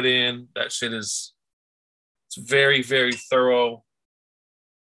he put in, that shit it's very, very thorough.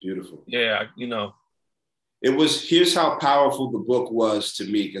 Beautiful. Yeah, Here's how powerful the book was to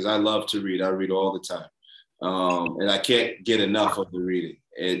me, because I love to read. I read all the time. And I can't get enough of the reading.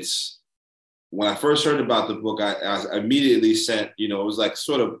 When I first heard about the book, I immediately sent, it was like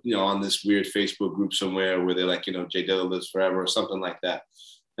sort of, on this weird Facebook group somewhere where they're like, J Dilla lives forever or something like that.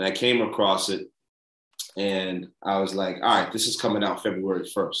 And I came across it and I was like, all right, this is coming out February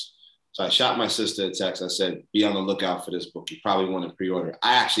 1st. So I shot my sister a text. I said, be on the lookout for this book. You probably want to pre-order.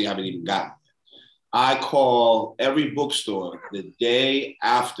 I actually haven't even gotten it. I call every bookstore the day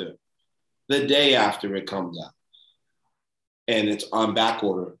after it comes out. And it's on back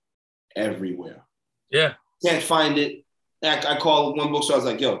order everywhere. Yeah. Can't find it. I called one bookstore. I was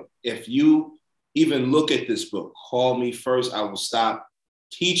like, yo, if you even look at this book, call me first. I will stop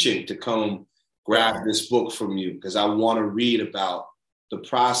teaching to come grab this book from you, because I want to read about the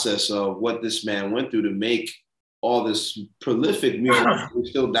process of what this man went through to make all this prolific music.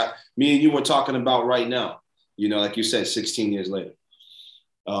 Me and you were talking about right now, like you said, 16 years later.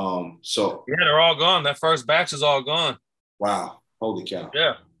 So yeah, they're all gone. That first batch is all gone. Wow. Holy cow.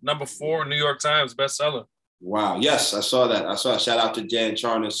 Yeah. Number 4, New York Times bestseller. Wow. Yes, I saw that. Shout out to Dan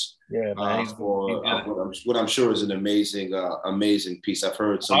Charnas. Yeah, man. For what I'm sure is an amazing piece. I've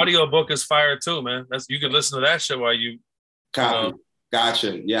heard some audio book is fire too, man. You can listen to that shit while you copy.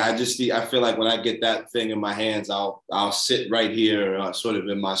 Gotcha. Yeah, I feel like when I get that thing in my hands, I'll sit right here, sort of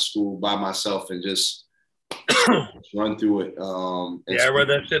in my school by myself, and just run through it. I read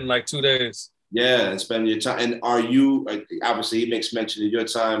that shit in like 2 days. Yeah, and spend your time. And are you, obviously he makes mention of your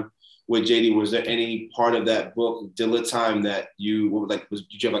time with JD. Was there any part of that book, Dilla Time, that you did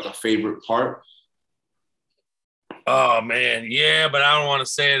you have like a favorite part? Oh man, yeah, but I don't want to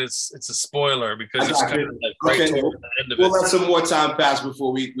say it. It's a spoiler because it's kind of like right towards the end of it. We'll let some more time pass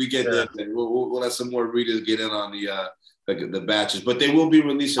before we get there. We'll let some more readers get in on the batches, but they will be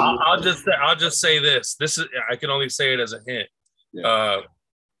releasing. I'll just say this. I can only say it as a hint. Yeah.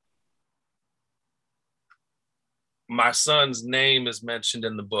 My son's name is mentioned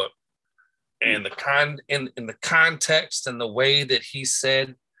in the book, and in the context and the way that he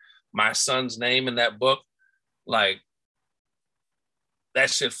said my son's name in that book, like that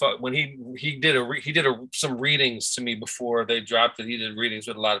shit. When he did some readings to me before they dropped it. He did readings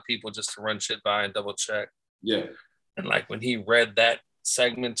with a lot of people just to run shit by and double check. Yeah, and like when he read that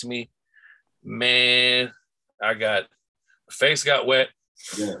segment to me, man, my face got wet.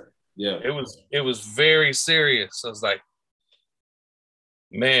 Yeah. Yeah, it was very serious. I was like,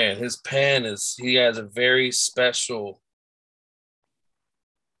 man, his pen he has a very special.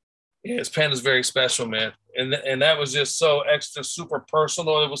 Yeah, his pen is very special, man, and that was just so extra, super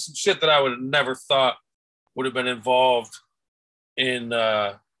personal. It was some shit that I would have never thought would have been involved in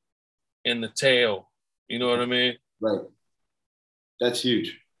the tale. You know what I mean? Right. That's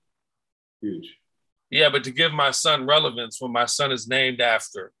huge. Huge. Yeah, but to give my son relevance when my son is named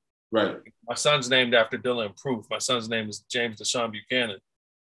after. Right. My son's named after Dilla and Proof. My son's name is James Deshaun Buchanan.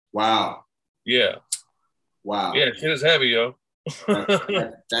 Wow. Yeah. Wow. Yeah, shit is heavy, yo.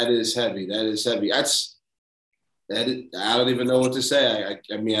 That is heavy. That is heavy. I don't even know what to say.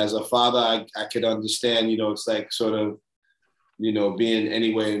 I mean, as a father, I could understand, it's like sort of, being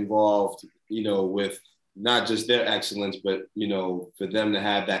anyway involved, with not just their excellence, but you know, for them to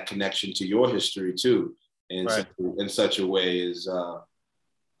have that connection to your history too, Right. in such a way is,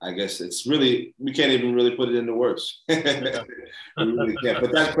 I guess it's really, we can't even really put it into words. Yeah. We really can't.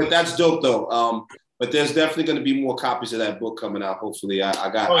 But that's dope though. But there's definitely going to be more copies of that book coming out. Hopefully, Oh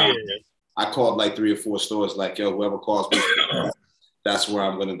yeah. I called like 3 or 4 stores. Like, yo, whoever calls me, that's where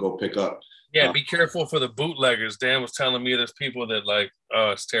I'm going to go pick up. Yeah, be careful for the bootleggers. Dan was telling me there's people that like,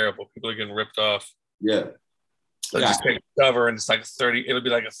 oh, it's terrible. People are getting ripped off. Yeah. They'll just take the cover and it's like 30, it'll be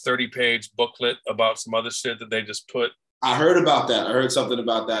like a 30-page booklet about some other shit that they just put. I heard about that. I heard something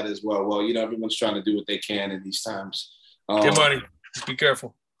about that as well. Well, you know, everyone's trying to do what they can in these times. Get money. Just be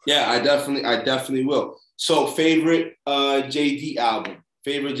careful. Yeah, I definitely will. So favorite JD album,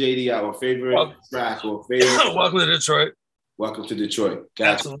 favorite track, or favorite. Welcome to Detroit. Welcome to Detroit.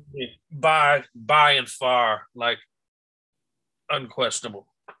 Gotcha. Absolutely. By and far, like unquestionable.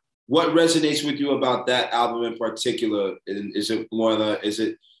 What resonates with you about that album in particular? Is it more is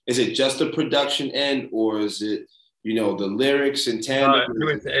it just the production end, or is it, you know, the lyrics and tandem?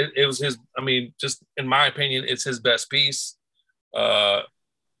 It was his. I mean, just in my opinion, it's his best piece.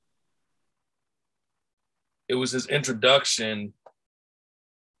 It was his introduction,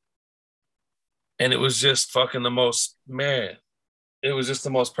 and it was just fucking the most, man. It was just the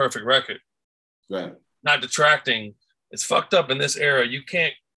most perfect record. Right. Not detracting. It's fucked up in this era. You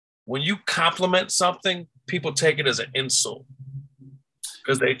can't, when you compliment something, people take it as an insult.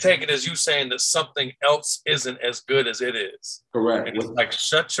 Because they take it as you saying that something else isn't as good as it is. Correct. And it's like,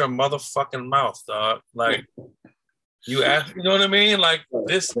 shut your motherfucking mouth, dog. Like, you ask, you know what I mean? Like,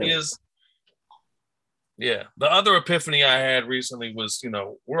 this is, yeah. The other epiphany I had recently was, you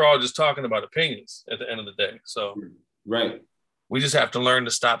know, we're all just talking about opinions at the end of the day. So, right. We just have to learn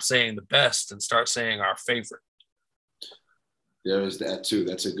to stop saying the best and start saying our favorite. There is that too.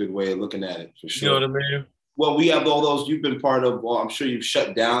 That's a good way of looking at it, for sure. You know what I mean? Well, we have all those, you've been part of, well, I'm sure you've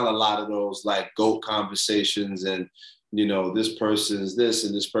shut down a lot of those like GOAT conversations and, you know, this person's this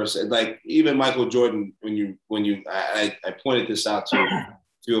and this person. Like even Michael Jordan, I pointed this out to a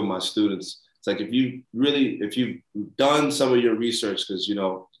few of my students. It's like, if you've done some of your research, because, you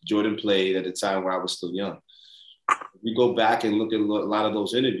know, Jordan played at a time where I was still young. You go back and look at a lot of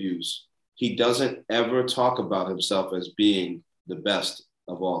those interviews, he doesn't ever talk about himself as being the best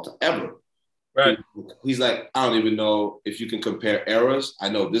of all time, ever. Right. He's like, I don't even know if you can compare eras. I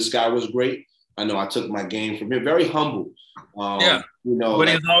know this guy was great. I know I took my game from him. Very humble. Yeah. You know, but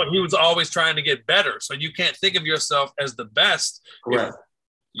he was always trying to get better. So you can't think of yourself as the best. Correct.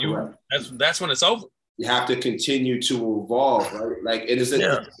 Correct. That's when it's over. You have to continue to evolve, right? Like, is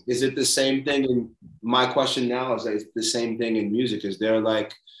it the same thing? In my question now is, it's the same thing in music. Is there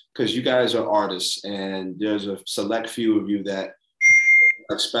like, because you guys are artists and there's a select few of you that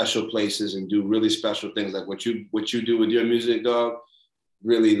like special places and do really special things, like what you do with your music, dog,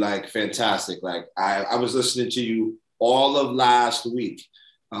 really like fantastic. Like I was listening to you all of last week,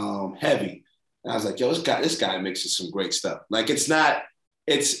 heavy. And I was like, yo, this guy mixes some great stuff. Like it's not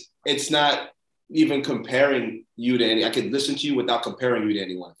even comparing you to any. I could listen to you without comparing you to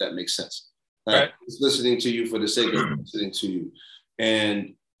anyone, if that makes sense. Like, right. Just listening to you for the sake of listening to you.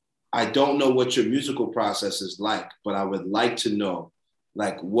 And I don't know what your musical process is like, but I would like to know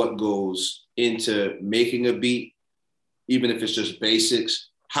like what goes into making a beat, even if it's just basics,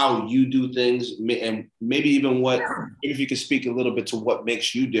 how you do things, and maybe even if you could speak a little bit to what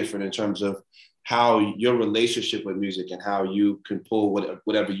makes you different in terms of how your relationship with music and how you can pull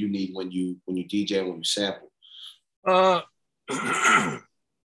whatever you need when you DJ and when you sample.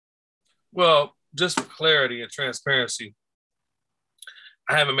 Well, just for clarity and transparency,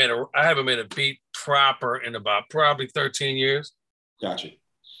 I haven't made a beat proper in about probably 13 years. Gotcha.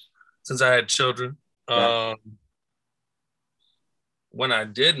 Since I had children. Gotcha. When I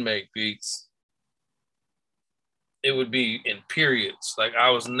did make beats, it would be in periods. Like I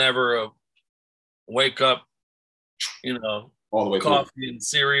was never a wake up, you know, all the way coffee and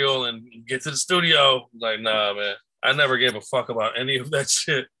cereal and get to the studio. Like, nah, man. I never gave a fuck about any of that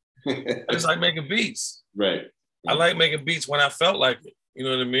shit. I just like making beats. Right. I like making beats when I felt like it. You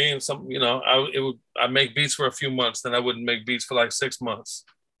know what I mean? I'd make beats for a few months, then I wouldn't make beats for like 6 months.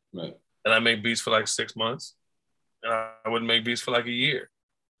 Right. And I make beats for like 6 months. And I wouldn't make beats for like a year.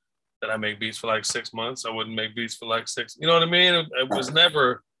 Then I make beats for like 6 months. I wouldn't make beats for like 6. You know what I mean? It was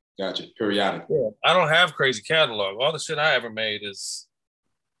never. Gotcha. Periodic. Yeah. I don't have crazy catalog. All the shit I ever made is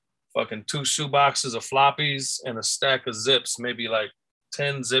fucking 2 shoe boxes of floppies and a stack of zips, maybe like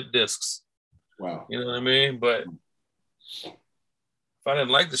 10 zip discs. Wow. You know what I mean? But if I didn't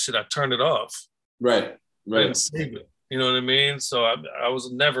like the shit, I turned it off. Right. I didn't save it. You know what I mean? So I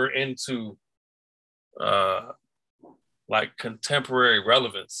was never into uh, like contemporary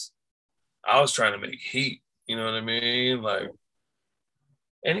relevance. I was trying to make heat. You know what I mean? Like,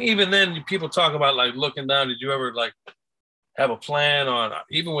 and even then, people talk about like looking down. Did you ever like have a plan on?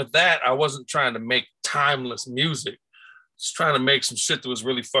 Even with that, I wasn't trying to make timeless music. Just trying to make some shit that was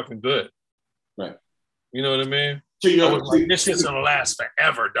really fucking good. Right. You know what I mean? This shit's gonna last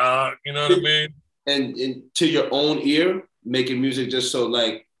forever, dog. You know what I mean? And to your own ear, making music just so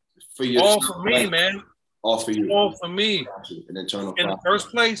like for you. All for me, man. All for you. All for me. An internal In the first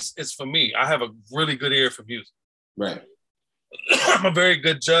place, it's for me. I have a really good ear for music. Right. I'm a very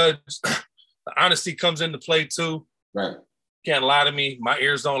good judge. The honesty comes into play too. Right. Can't lie to me. My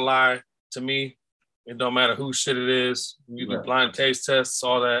ears don't lie to me. It don't matter whose shit it is. You do blind taste tests,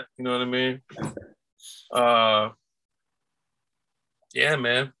 all that. You know what I mean? Yeah,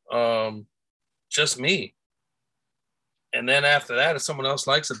 man. Just me. And then after that, if someone else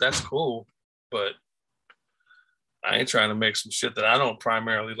likes it, that's cool. But I ain't trying to make some shit that I don't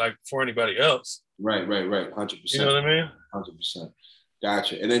primarily like for anybody else. Right. 100%. You know what I mean? 100%.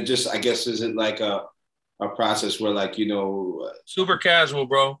 Gotcha. And then just, I guess, is it like a process where like, you know. Super casual,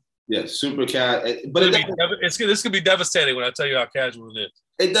 bro. Yeah, super casual. But this could be devastating when I tell you how casual it is.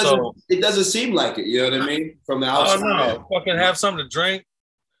 It doesn't seem like it. You know what I mean? From the outside. Oh, no. Fucking have something to drink.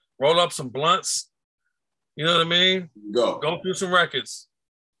 Roll up some blunts. You know what I mean? Go through some records.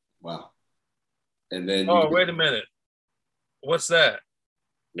 Wow. And then wait a minute. What's that?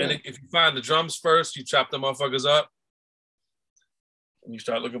 Yeah. And if you find the drums first, you chop the motherfuckers up. And you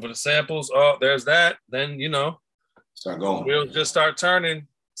start looking for the samples. Oh, there's that. Then, you know, start going. Wheels just start turning.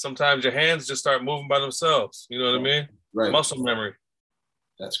 Sometimes your hands just start moving by themselves. You know what I mean? Right. Muscle memory.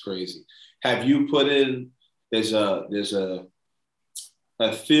 That's crazy. Have you put in, there's a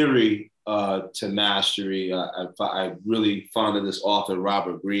theory to mastery. I'm really fond of this author,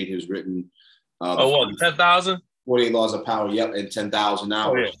 Robert Greene, who's written. 10,000? 48 Laws of Power. Yep, and 10,000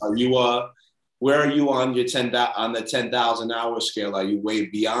 hours. Oh, yeah. Are you where are you on your 10,000 hour scale? Are you way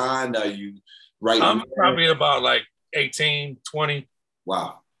beyond? Are you right? I'm probably about like 18, 20.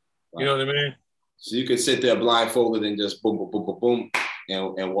 Wow. You know what I mean? So you could sit there blindfolded and just boom, boom, boom, boom, boom,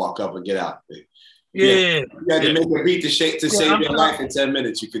 and walk up and get out. Yeah. You had to make a beat to save your life in 10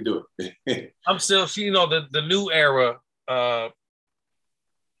 minutes. You could do it. I'm still, you know, the new era,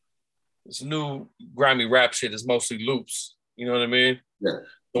 this new grimy rap shit is mostly loops. You know what I mean? Yeah.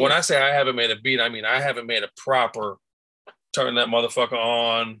 But when I say I haven't made a beat, I mean I haven't made a proper turn that motherfucker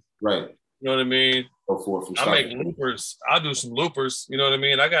on. Right. You know what I mean? Go forth from I make loopers. I'll do some loopers. You know what I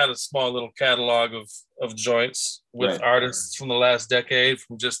mean? I got a small little catalog of joints with artists from the last decade.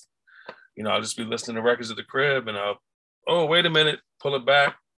 From just, you know, I'll just be listening to records at the crib, and wait a minute, pull it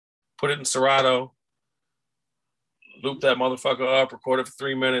back, put it in Serato, loop that motherfucker up, record it for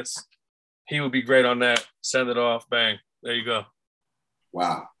 3 minutes. He would be great on that. Send it off, bang. There you go.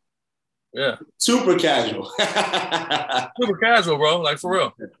 Wow. Yeah. Super casual. Super casual, bro. Like for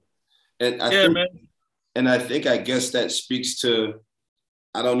real. And I guess that speaks to,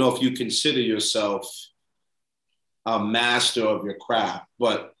 I don't know if you consider yourself a master of your craft,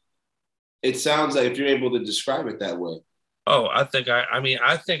 but it sounds like if you're able to describe it that way. Oh, I think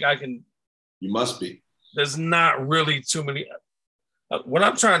I can. You must be. There's not really too many. What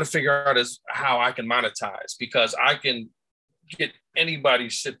I'm trying to figure out is how I can monetize, because I can get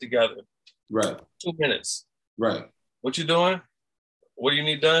anybody's shit together. Right. 2 minutes. Right. What you doing? What do you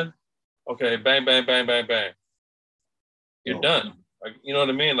need done? Okay, bang, bang, bang, bang, bang. You're done. Like, you know what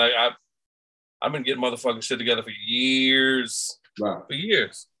I mean? Like I've been getting motherfucking shit together for years. Wow. For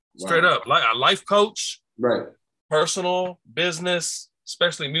years. Straight up. Like a life coach. Right. Personal, business,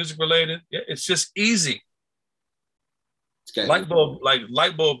 especially music related. Yeah, it's just easy. Light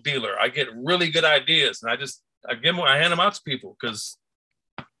bulb dealer. I get really good ideas, and I hand them out to people, because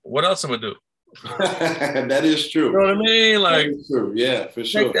what else am I gonna do? That is true. You know what I mean? Like, that is true. Yeah, for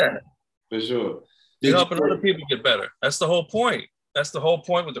sure. For sure. You're helping other people get better. That's the whole point. That's the whole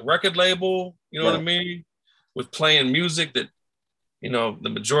point with the record label. You know what I mean? With playing music that, you know, the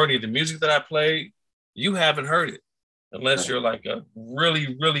majority of the music that I play, you haven't heard it unless you're like a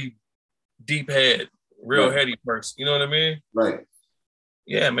really, really deep head. Real heady person, you know what I mean? Right.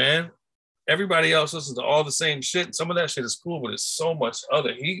 Yeah, man. Everybody else listens to all the same shit. Some of that shit is cool, but it's so much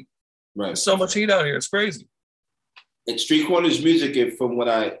other heat. Right. There's so much heat out here. It's crazy. And Street Corners Music, from what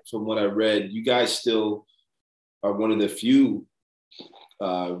I read, you guys still are one of the few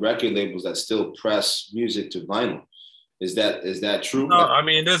record labels that still press music to vinyl. Is that true? No, I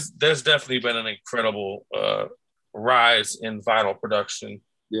mean, there's definitely been an incredible rise in vinyl production.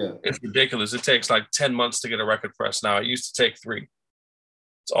 Yeah. It's ridiculous. It takes like 10 months to get a record press now. It used to take 3.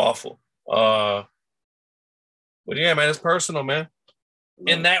 It's awful. But yeah, man, it's personal, man.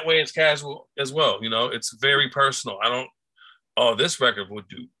 In that way, it's casual as well. You know, it's very personal. I don't, oh, this record would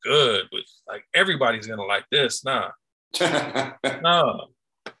do good, but like everybody's gonna like this. Nah. No.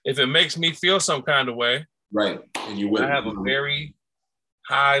 If it makes me feel some kind of way, right. And you would I have a very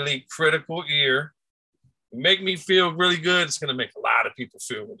highly critical ear. Make me feel really good. It's gonna make a lot of people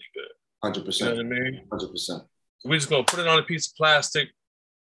feel really good. 100%. You know what I mean? 100%. We're just gonna put it on a piece of plastic.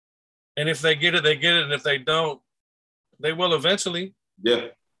 And if they get it, they get it. And if they don't, they will eventually. Yeah.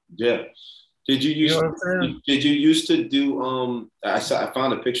 Yeah. Did you used to do I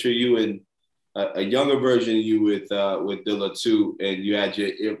found a picture of you in a younger version of you with Dilla too, and you had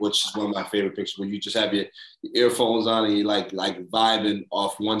your which is one of my favorite pictures when you just have your earphones on and you like vibing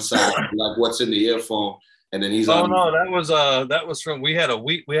off one side like what's in the earphone, and then he's on. No, that was from we had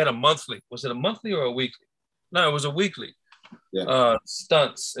a monthly. Was it a monthly or a weekly? No, it was a weekly. Yeah.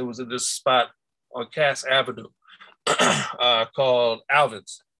 Stunts. It was at this spot on Cass Avenue called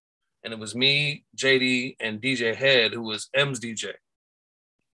Alvin's. And it was me, JD, and DJ Head, who was M's DJ.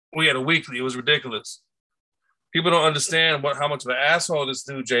 We had a weekly. It was ridiculous. People don't understand how much of an asshole this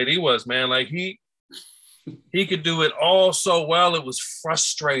dude JD was, man. Like he could do it all so well. It was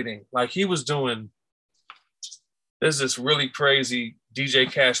frustrating. Like he was doing, there's this really crazy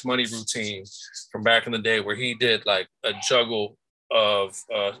DJ Cash Money routine from back in the day where he did like a juggle of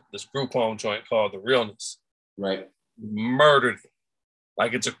this group home joint called The Realness. Right. Murdered it.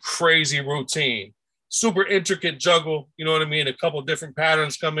 Like it's a crazy routine, super intricate juggle. You know what I mean? A couple different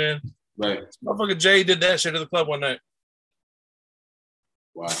patterns come in. Right. Motherfucker Jay did that shit at the club one night.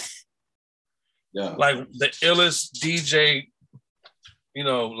 Wow. Yeah. Like the illest DJ, you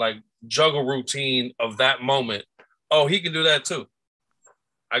know, like juggle routine of that moment. Oh, he can do that too.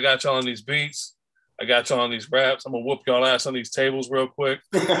 I got y'all on these beats. I got y'all on these raps. I'm gonna whoop y'all ass on these tables real quick.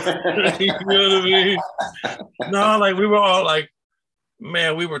 You know what I mean? No, like we were all like,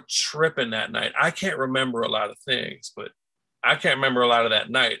 man, we were tripping that night. I can't remember a lot of things, but I can't remember a lot of that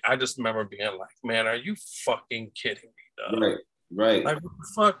night. I just remember being like, man, are you fucking kidding me, dog? Right. Like, what the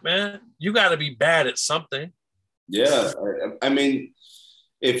fuck, man? You got to be bad at something. Yeah. I mean,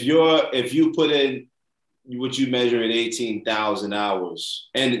 if you put in what you measure in 18,000 hours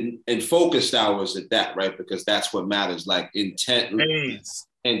and focused hours at that, right? Because that's what matters, like intent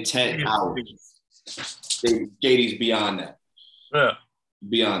hours. Katie's beyond that. Yeah.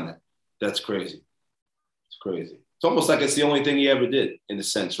 Beyond that. That's crazy. It's crazy. It's almost like it's the only thing he ever did in a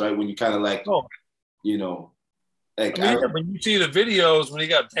sense, right? When you kind of like, you know, like when you see the videos when he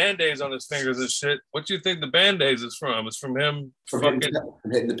got Band-Aids on his fingers and shit, what do you think the Band-Aids is from? It's from him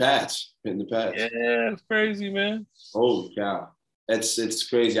hitting the pads. Yeah, it's crazy, man. Holy cow. It's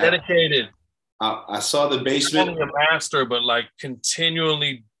crazy. Dedicated. I saw the basement. Not only a master, but like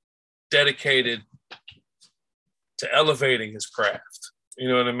continually dedicated to elevating his craft. You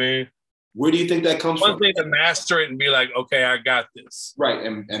know what I mean? Where do you think that comes from? One thing to master it and be like, okay, I got this. Right.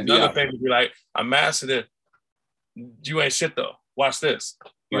 And another thing to be like, I mastered it. You ain't shit though. Watch this.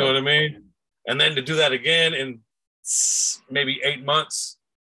 You know what I mean? And then to do that again in maybe 8 months,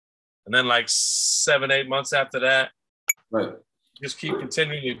 and then like 7-8 months after that, right? Just keep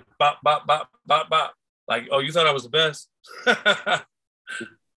continuing to bop, bop, bop, bop, bop. Like, oh, you thought I was the best?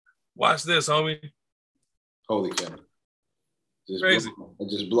 Watch this, homie. Holy cow. Crazy.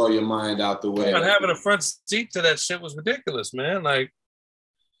 Just blow your mind out the way. But having a front seat to that shit was ridiculous, man. Like,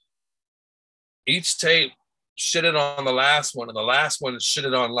 each tape shitted on the last one, and the last one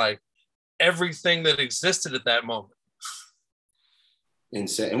shitted on like everything that existed at that moment.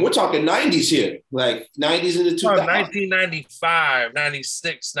 Insane. And we're talking 90s here, like 90s into 2000s. 1995,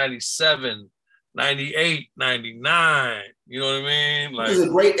 96, 97, 98, 99. You know what I mean? Like, it was a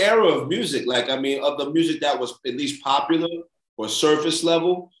great era of music. Like, I mean, of the music that was at least popular or surface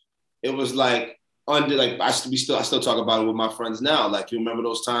level, it was like under, like, I still talk about it with my friends now. Like, you remember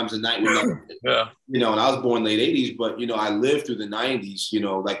those times at night when, yeah, you know, and I was born late 80s, but, you know, I lived through the 90s, you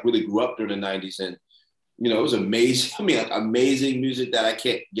know, like really grew up during the 90s. And, you know, it was amazing. I mean, like amazing music that I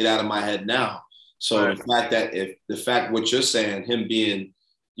can't get out of my head now. So right. the fact what you're saying, him being,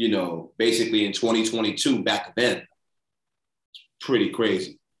 you know, basically in 2022 back then, it's pretty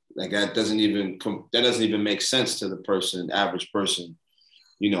crazy. Like that doesn't even make sense to the average person,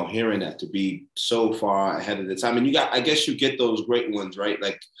 you know, hearing that, to be so far ahead of the time. And I guess you get those great ones, right?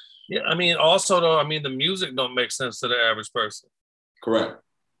 Like, yeah, I mean, also though, I mean, the music don't make sense to the average person. Correct.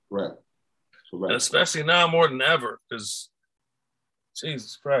 And especially now more than ever, because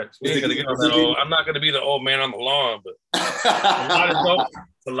Jesus Christ, we ain't gonna get on that old. I'm not gonna be the old man on the lawn, but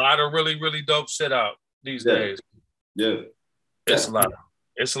a lot of really, really dope shit out these days. Yeah, it's a lot.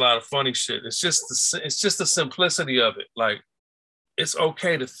 It's a lot of funny shit. It's just the simplicity of it. Like, it's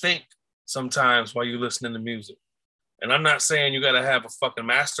okay to think sometimes while you're listening to music. And I'm not saying you got to have a fucking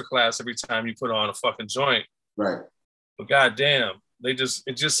masterclass every time you put on a fucking joint. Right. But goddamn, it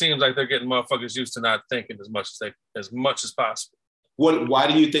just seems like they're getting motherfuckers used to not thinking as much as possible. Why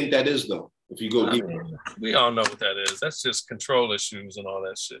do you think that is though? If you go deeper, we all know what that is. That's just control issues and all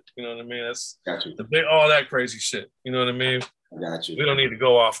that shit. You know what I mean? That's got you. All that crazy shit. You know what I mean? I got you. We don't need to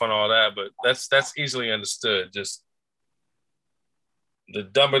go off on all that, but that's easily understood. Just the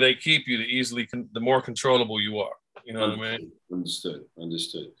dumber they keep you, the more controllable you are. You know what I mean? Understood.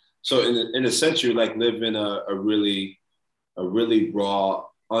 So in a sense, you like live in a really raw,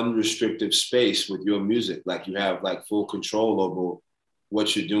 unrestricted space with your music. Like you have like full control over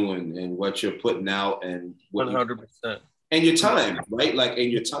what you're doing and what you're putting out and 100%. And your time, right? Like in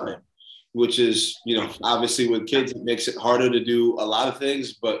your time, which is, you know, obviously with kids, it makes it harder to do a lot of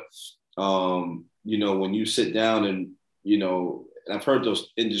things. But, you know, when you sit down and, you know, and I've heard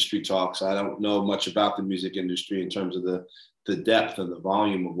those industry talks. I don't know much about the music industry in terms of the depth and the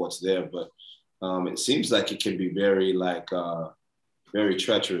volume of what's there, but it seems like it can be very very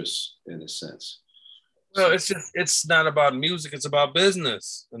treacherous in a sense. Well, it's not about music; it's about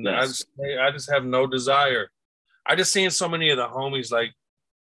business, and yes. I just have no desire. I just seen so many of the homies like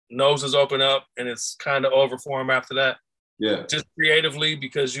noses open up, and it's kind of over for them after that. Yeah, just creatively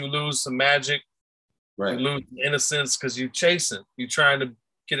because you lose some magic. Right. You lose innocence because you're chasing. You're trying to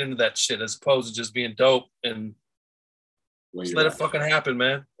get into that shit as opposed to just being dope and just let it fucking happen,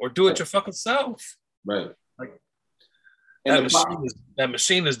 man. Or do it your fucking self. Right. Like that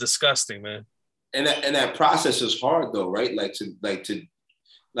machine is disgusting, man. And that process is hard though, right? To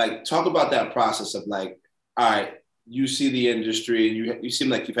talk about that process of like, all right, you see the industry and you seem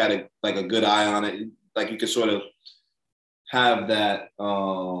like you've had a good eye on it. Like you could sort of have that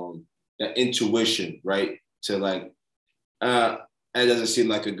that intuition, right? To like, it doesn't seem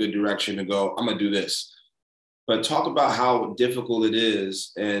like a good direction to go. I'm gonna do this. But talk about how difficult it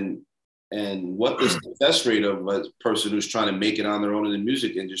is and what the success rate of a person who's trying to make it on their own in the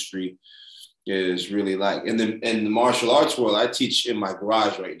music industry is really like. In the martial arts world, I teach in my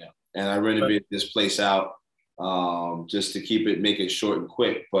garage right now, and I renovated this place out just to make it short and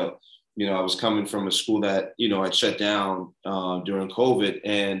quick. But you know, I was coming from a school that, you know, had shut down during COVID,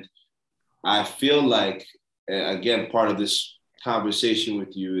 and I feel like, again, part of this conversation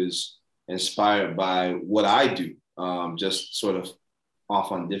with you is inspired by what I do, just sort of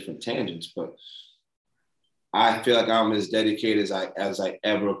off on different tangents. But I feel like I'm as dedicated as I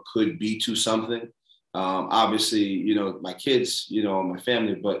ever could be to something. Obviously, you know, my kids, you know, my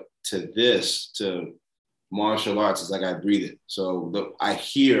family, but to martial arts, is like I breathe it. So I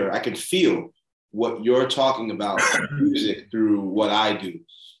can feel what you're talking about music through what I do.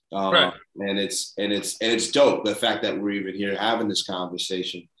 Right. And it's dope, the fact that we're even here having this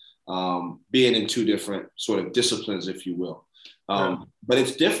conversation, being in two different sort of disciplines, if you will. But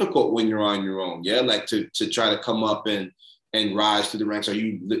it's difficult when you're on your own, yeah, like to try to come up and rise through the ranks. Are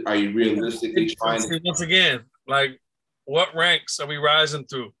you realistically trying to? Once again, like, what ranks are we rising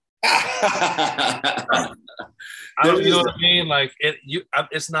through? You know what I mean? Like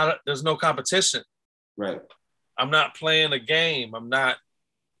it's not. There's no competition. Right. I'm not playing a game.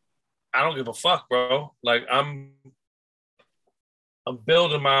 I don't give a fuck, bro. Like I'm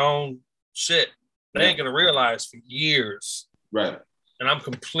building my own shit. They ain't gonna realize for years. Right. And I'm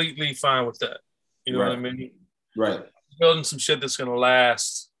completely fine with that. You know what I mean? Right. Building some shit that's gonna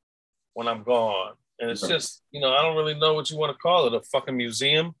last when I'm gone. And it's just, you know, I don't really know what you want to call it. A fucking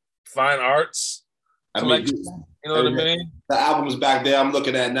museum, fine arts. I mean, you know what I mean? The albums back there I'm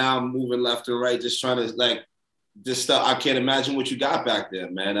looking at now, I'm moving left and right, just trying to like this stuff. I can't imagine what you got back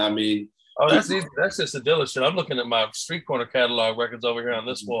there, man. I mean, oh, that's easy. That's just a dealer shit. I'm looking at my street corner catalog records over here on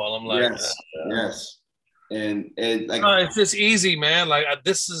this wall. I'm like, yes. And like, it's just easy, man. Like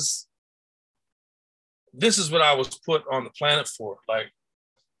this is what I was put on the planet for. Like,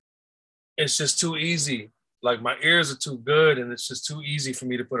 it's just too easy. Like my ears are too good, and it's just too easy for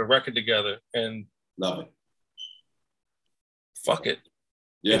me to put a record together and love it. Fuck it.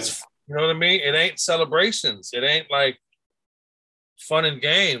 Yes. You know what I mean? It ain't celebrations. It ain't like fun and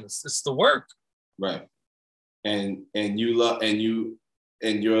games. It's the work. Right. And you love you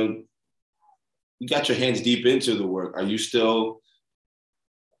got your hands deep into the work. Are you still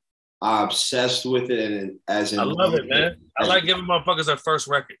obsessed with it? And I love it, man. I like giving motherfuckers their first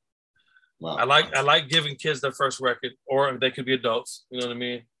record. Wow. I like giving kids their first record, or they could be adults. You know what I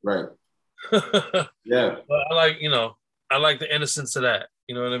mean? Right. Yeah. But I like the innocence of that.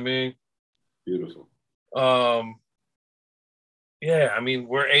 You know what I mean? Beautiful. yeah, I mean,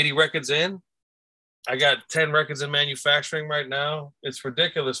 we're 80 records in. I got 10 records in manufacturing right now. It's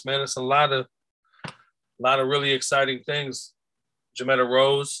ridiculous, man. It's a lot of really exciting things. Jametta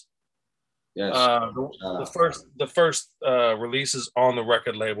Rose. Yes. The first releases on the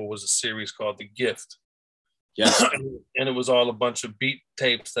record label was a series called The Gift. Yes. And it was all a bunch of beat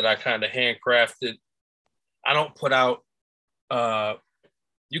tapes that I kind of handcrafted. I don't put out,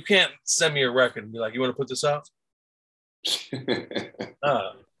 you can't send me a record and be like, you want to put this out?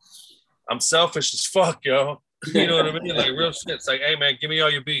 I'm selfish as fuck, yo. You know what I mean? Like real shit. It's like, hey man, give me all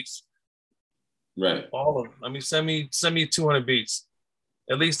your beats. Right. All of them. I mean, send me 200 beats,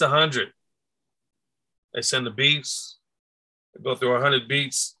 at least 100. They send the beats. They go through 100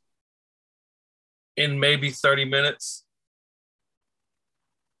 beats in maybe 30 minutes.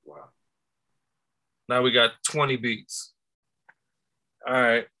 Wow. Now we got 20 beats. All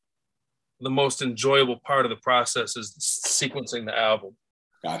right. The most enjoyable part of the process is sequencing the album.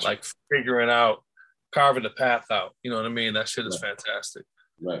 Gotcha. Like figuring out, carving the path out. You know what I mean? That shit is fantastic.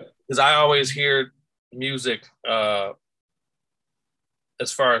 Right. Because I always hear music,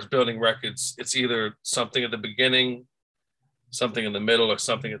 as far as building records, it's either something at the beginning, something in the middle, or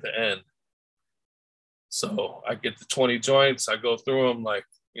something at the end. So I get the 20 joints, I go through them like,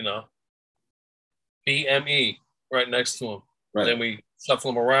 you know, BME right next to them. Right. Then we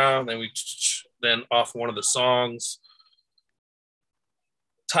shuffle them around, then off one of the songs,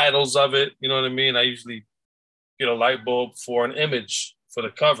 titles of it, you know what I mean? I usually get a light bulb for an image for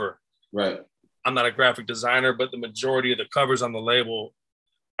the cover. Right. I'm not a graphic designer, but the majority of the covers on the label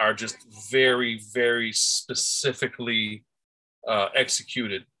are just very, very specifically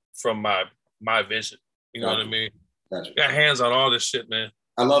executed from my vision. You know what I mean? Gotcha. Got hands on all this shit, man.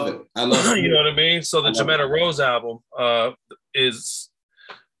 I love it. I love it. You know what I mean? So the Jametta Rose album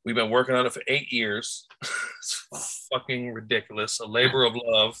we've been working on it for 8 years. It's fucking ridiculous. A labor of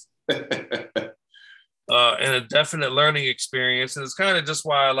love. And a definite learning experience. And it's kind of just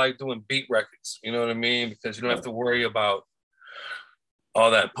why I like doing beat records. You know what I mean? Because you don't have to worry about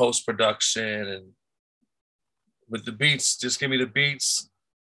all that post-production. And with the beats, just give me the beats.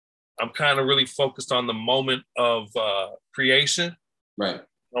 I'm kind of really focused on the moment of creation. Right.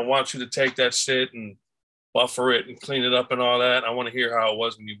 I want you to take that shit and buffer it and clean it up and all that. I want to hear how it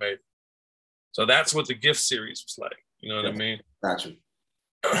was when you made it. So that's what the Gift series was like. You know what I mean? Gotcha.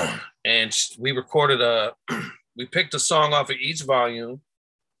 And we recorded we picked a song off of each volume,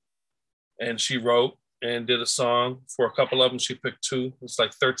 and she wrote and did a song. For a couple of them, she picked 2. It's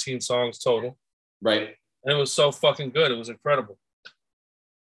like 13 songs total. Right. And it was so fucking good. It was incredible.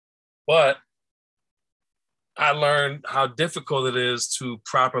 But I learned how difficult it is to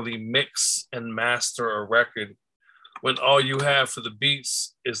properly mix and master a record when all you have for the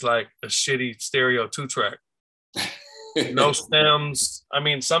beats is like a shitty stereo 2-track. No stems. I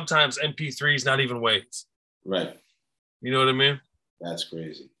mean, sometimes MP3s, not even waves. Right. You know what I mean? That's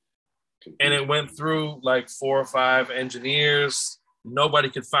crazy. And it went through like 4 or 5 engineers. Nobody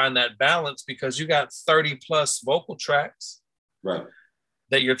could find that balance because you got 30 plus vocal tracks. Right.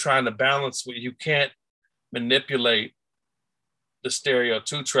 That you're trying to balance with. You can't manipulate the stereo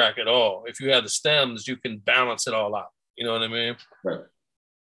 2-track at all. If you have the stems, you can balance it all out. You know what I mean? Right.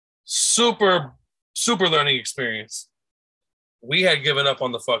 Super learning experience. We had given up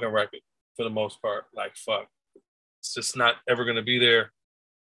on the fucking record for the most part. Like, fuck. It's just not ever going to be there.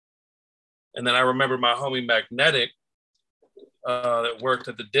 And then I remember my homie Magnetic that worked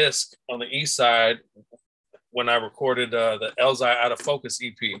at the disc on the east side when I recorded the Elzai Out of Focus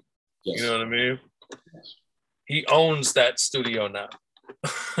EP. Yes. You know what I mean? Yes. He owns that studio now.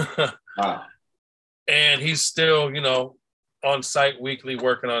 Wow. And he's still, you know, on site weekly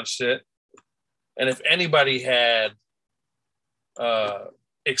working on shit. And if anybody had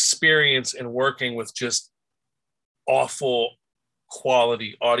experience in working with just awful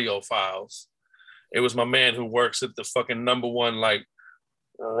quality audio files, it was my man who works at the fucking #1 like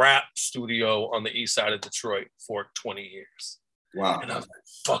rap studio on the east side of Detroit for 20 years. Wow. And I was like,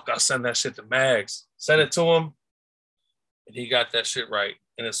 fuck, I'll send that shit to Mags. Send it to him. And he got that shit right.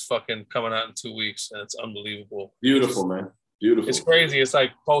 And it's fucking coming out in 2 weeks. And it's unbelievable. Beautiful, man. Beautiful. It's crazy. It's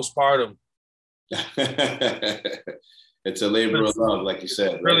like postpartum. It's a labor of love, like you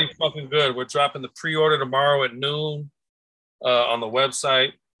said. Right? Really fucking good. We're dropping the pre-order tomorrow at noon on the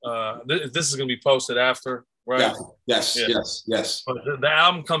website. This is going to be posted after, right? Yeah. Yes. But the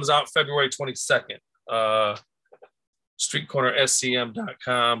album comes out February 22nd.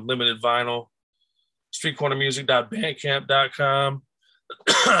 StreetCornerSCM.com, limited vinyl. StreetCornerMusic.bandcamp.com.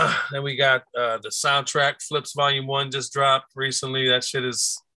 Then we got the soundtrack, Flips Volume 1 just dropped recently. That shit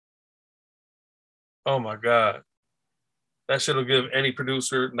is, oh my God. That shit will give any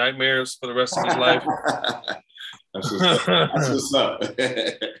producer nightmares for the rest of his life. That's what's up. That's what's up.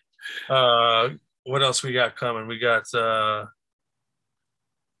 What else we got coming? We got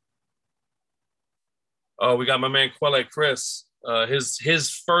we got my man Quelle Chris.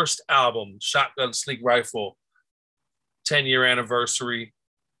 His first album, Shotgun Sleek Rifle, 10-year anniversary.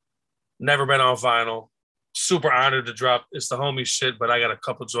 Never been on vinyl. Super honored to drop. It's the homie shit, but I got a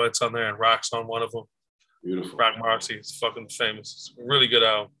couple joints on there and Rock's on one of them. Beautiful. Rock Marcy. It's fucking famous. It's a really good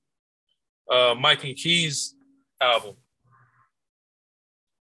album. Mike and Keys album.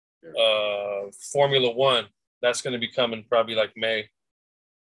 Formula One. That's going to be coming probably like May.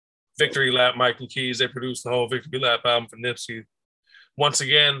 Victory Lap, Mike and Keys. They produced the whole Victory Lap album for Nipsey. Once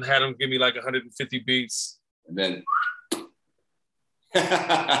again, had them give me like 150 beats. And then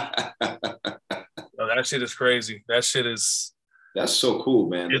that shit is crazy. That shit is. That's so cool,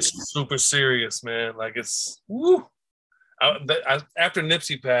 man. It's super serious, man. Like it's woo. After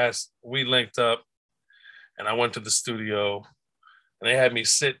Nipsey passed, we linked up, and I went to the studio, and they had me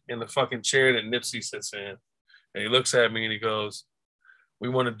sit in the fucking chair that Nipsey sits in, and he looks at me and he goes, "We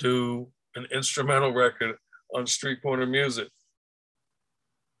want to do an instrumental record on Street Corner Music."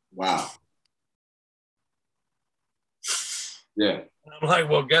 Wow. Yeah. I'm like,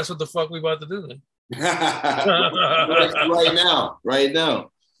 well, guess what the fuck we about to do then? right now.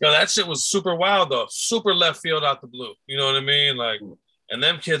 Yo, that shit was super wild though. Super left field out the blue. You know what I mean? Like, and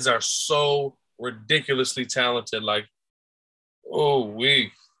them kids are so ridiculously talented. Like,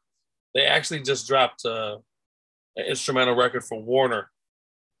 they actually just dropped an instrumental record for Warner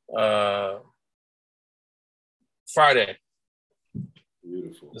Friday.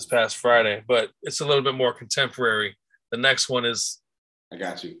 Beautiful. This past Friday, but it's a little bit more contemporary. The next one is. I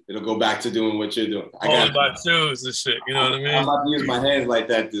got you. It'll go back to doing what you're doing. I got by twos and shit. You know what I mean? I'm about to use my hands like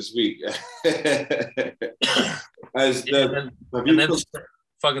that this week. And then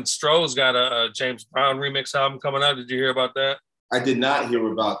fucking Stroh's got a James Brown remix album coming out. Did you hear about that? I did not hear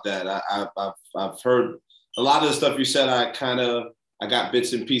about that. I've heard a lot of the stuff you said. I got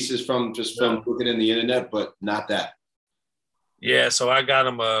bits and pieces from looking in the internet, but not that. Yeah, so I got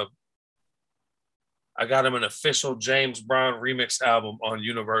him an official James Brown remix album on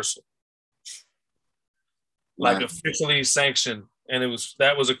Universal. Like wow. Officially sanctioned. And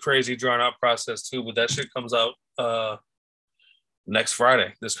that was a crazy drawn out process too, but that shit comes out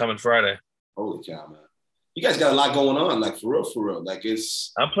this coming Friday. Holy cow, man. You guys got a lot going on, like for real. Like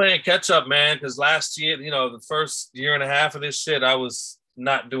I'm playing catch up, man, because last year, the first year and a half of this shit, I was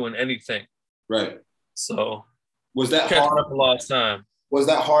not doing anything. Right. So was that hard? Up a lost time. Was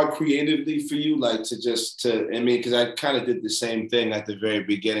that hard creatively for you? Like because I kind of did the same thing at the very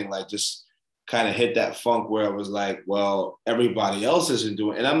beginning, like just kind of hit that funk where I was like, well, everybody else isn't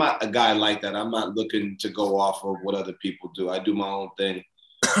doing, and I'm not a guy like that. I'm not looking to go off of what other people do. I do my own thing.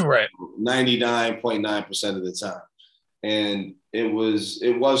 Right. 99.9% of the time. And it was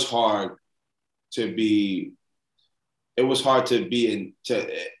hard to be you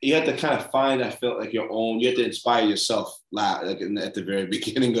had to kind of find, I felt like your own, you had to inspire yourself like at the very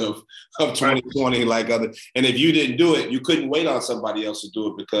beginning of 2020, and if you didn't do it, you couldn't wait on somebody else to do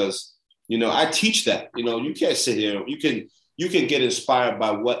it because, I teach that, you can't sit here, you can get inspired by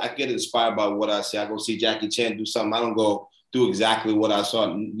what I see. I go see Jackie Chan do something. I don't go do exactly what I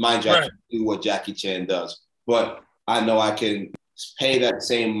saw. Mind you, I can't do what Jackie Chan does, but I know I can pay that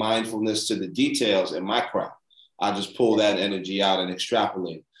same mindfulness to the details in my craft. I just pull that energy out and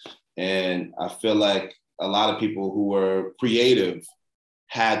extrapolate. And I feel like a lot of people who were creative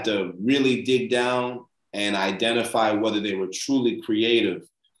had to really dig down and identify whether they were truly creative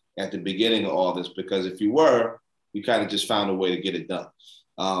at the beginning of all this, because if you were, you kind of just found a way to get it done.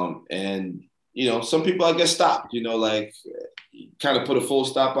 And some people, I guess, stopped, kind of put a full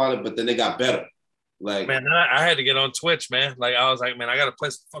stop on it, but then they got better. Like, man, I had to get on Twitch, man. Like, I was like, man, I got to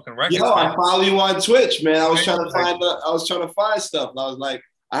play some fucking records. Yo, I follow you on Twitch, man. I was trying to find stuff. And I was like,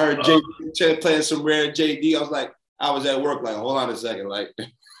 I heard JD playing some rare JD. I was at work, like, hold on a second. Like,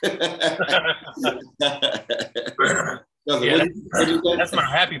 that's my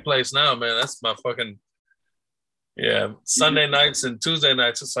happy place now, man. That's my fucking, Sunday nights and Tuesday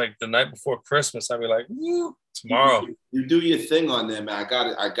nights. It's like the night before Christmas. I'd be like, woo, tomorrow. You do your thing on there, man.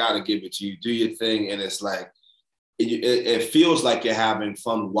 I gotta give it to you. Do your thing, and it's like it feels like you're having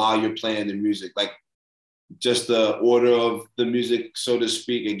fun while you're playing the music. Like just the order of the music, so to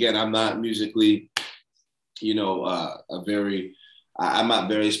speak. Again, I'm not musically, I'm not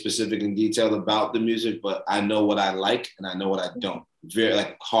very specific and detailed about the music, but I know what I like and I know what I don't. Very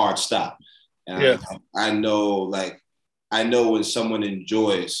like hard stop. And I know when someone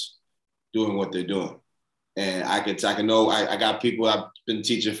enjoys doing what they're doing. And I can know, I got people I've been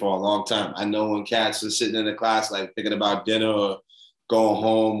teaching for a long time. I know when cats are sitting in the class, like thinking about dinner or going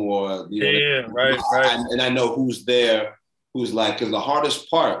home or, Yeah, right. And I know who's there, who's like, because the hardest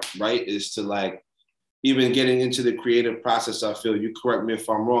part, right, is to like, even getting into the creative process, I feel, you correct me if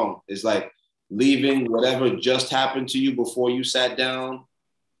I'm wrong, is like leaving whatever just happened to you before you sat down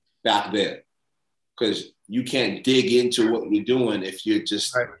back there. Because you can't dig into what you're doing if you're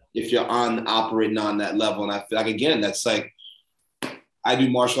just, if you're operating on that level. And I feel like, again, that's like, I do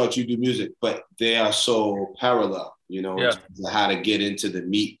martial arts, you do music, but they are so parallel, in terms of how to get into the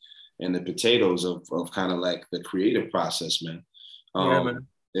meat and the potatoes of kind of like the creative process, man. Man.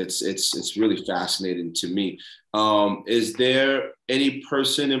 It's really fascinating to me. Is there any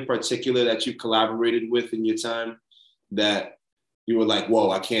person in particular that you collaborated with in your time that you were like,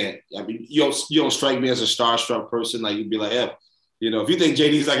 whoa, I can't, I mean, you don't strike me as a starstruck person. Like, you'd be like, yeah, if you think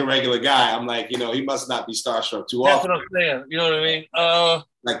JD's like a regular guy, I'm like, he must not be starstruck too often. That's what I'm saying. You know what I mean?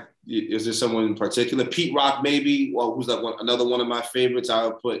 Like, is there someone in particular? Pete Rock, maybe? Well, who's like another one of my favorites? I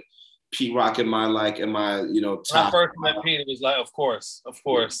would put Pete Rock in my top. When I first met Pete, it was like, of course.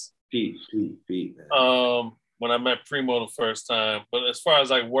 Pete, man. When I met Primo the first time, but as far as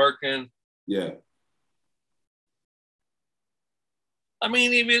like working, yeah. I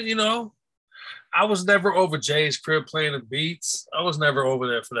mean, even I was never over Jay's crib playing the beats. I was never over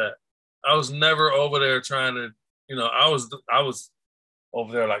there for that. I was never over there trying to, I was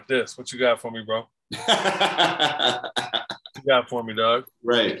over there like this. What you got for me, bro? What you got for me, dog?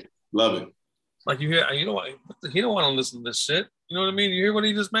 Right. Love it. Like, you hear, he don't want to listen to this shit. You know what I mean? You hear what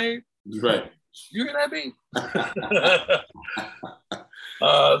he just made? Right. You hear that beat?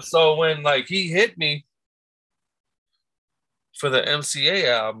 So when like he hit me for the MCA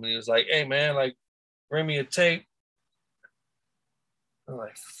album, he was like, hey man, like bring me a tape. I'm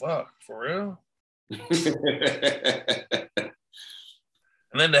like, fuck, for real? And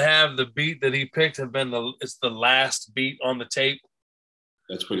then to have the beat that he picked have been it's the last beat on the tape.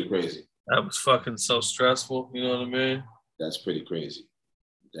 That's pretty crazy. That was fucking so stressful. You know what I mean? That's pretty crazy.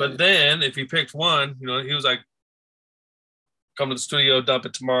 But then if he picked one, he was like, come to the studio, dump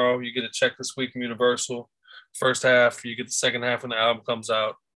it tomorrow. You get a check this week from Universal. First half, you get the second half when the album comes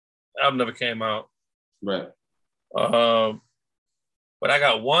out. The album never came out. Right. But I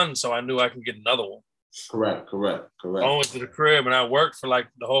got one, so I knew I could get another one. Correct. I went to the crib and I worked for like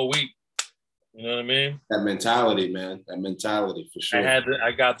the whole week. You know what I mean? That mentality, man. That mentality for sure.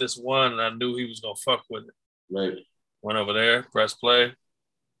 I got this one and I knew he was gonna fuck with it. Right. Went over there, press play.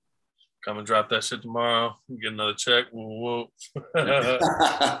 Come and drop that shit tomorrow. Get another check. Whoop, whoop.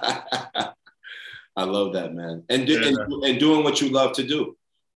 I love that, man. And doing what you love to do,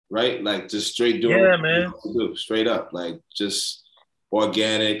 right? Like just straight doing what man. You love to do, straight up, like just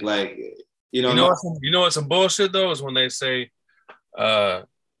organic, like you know what's some bullshit though is when they say, how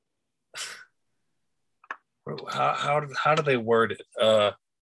do they word it?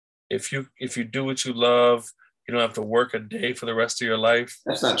 If you do what you love, you don't have to work a day for the rest of your life.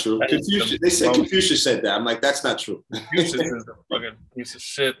 That's not true. Confucius said that. I'm like, that's not true. Confucius is a fucking piece of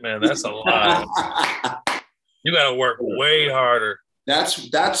shit, man. That's a lie. You got to work way harder. That's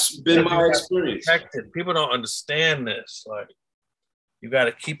been my experience. People don't understand this. Like, you got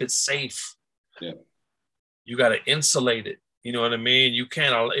to keep it safe. Yeah. You got to insulate it. You know what I mean? You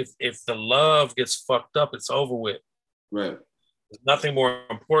can't. If the love gets fucked up, it's over with. Right. There's nothing more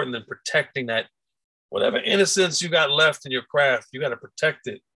important than protecting that. Whatever innocence you got left in your craft, you got to protect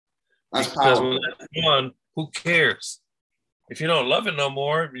it. That's powerful. When that's gone, who cares? If you don't love it no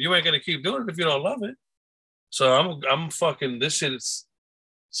more, you ain't gonna keep doing it if you don't love it. So I'm fucking, this shit is.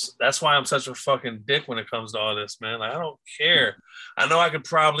 That's why I'm such a fucking dick when it comes to all this, man. Like, I don't care. I know I could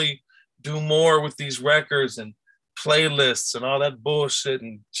probably do more with these records and playlists and all that bullshit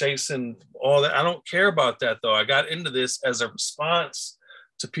and chasing all that. I don't care about that though. I got into this as a response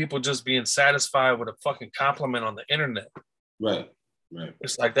to people just being satisfied with a fucking compliment on the internet. Right.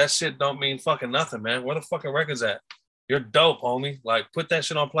 It's like, that shit don't mean fucking nothing, man. Where the fucking record's at? You're dope, homie. Like, put that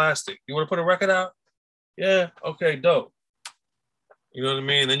shit on plastic. You want to put a record out? Yeah, okay, dope. You know what I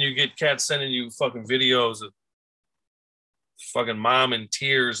mean? Then you get cats sending you fucking videos of fucking mom in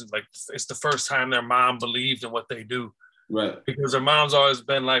tears. Like, it's the first time their mom believed in what they do. Right. Because their mom's always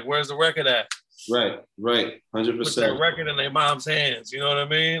been like, where's the record at? Right. 100%. Put that record in their mom's hands. You know what I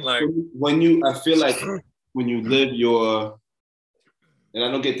mean? Like, I feel like when you live and I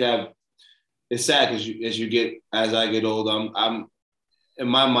don't get to have, it's sad because as I get older, I'm in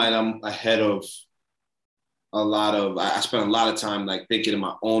my mind, I'm ahead of I spend a lot of time like thinking in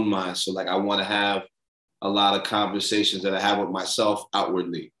my own mind. So like, I want to have a lot of conversations that I have with myself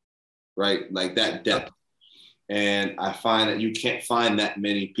outwardly, right? Like that depth. And I find that you can't find that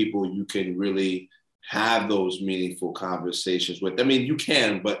many people you can really have those meaningful conversations with. I mean, you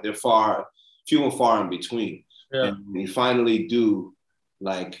can, but they're few and far in between. Yeah. And when you finally do,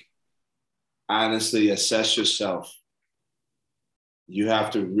 like, honestly assess yourself, you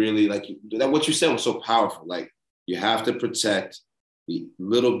have to really, like, that what you said was so powerful. Like, you have to protect the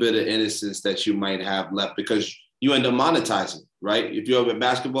little bit of innocence that you might have left, because you end up monetizing, right? If you're a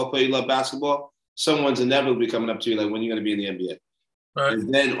basketball player, you love basketball, someone's inevitably coming up to you like, when are you going to be in the NBA? Right.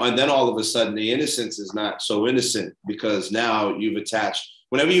 And then all of a sudden the innocence is not so innocent, because now you've attached,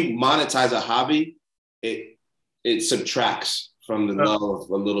 whenever you monetize a hobby, it subtracts from the love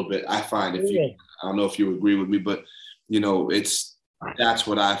a little bit. I find, I don't know if you agree with me, but that's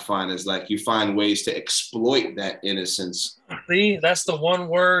what I find is, like, you find ways to exploit that innocence. See, that's the one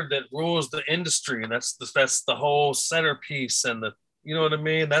word that rules the industry, and that's the whole centerpiece, and you know what I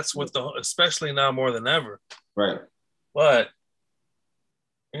mean? That's what especially now more than ever. Right. But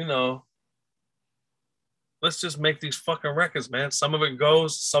let's just make these fucking records, man. Some of it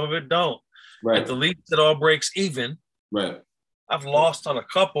goes, some of it don't. Right. At the least, it all breaks even. Right. I've lost on a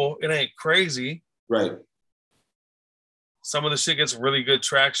couple. It ain't crazy. Right. Some of the shit gets really good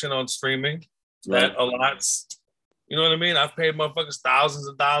traction on streaming. Right. That a lot's, you know what I mean? I've paid motherfuckers thousands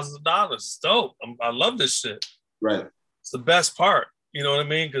and thousands of dollars. It's dope. I love this shit. Right. It's the best part. You know what I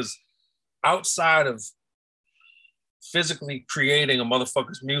mean? Because outside of physically creating a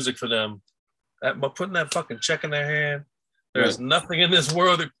motherfucker's music for them, putting that fucking check in their hand, there's nothing in this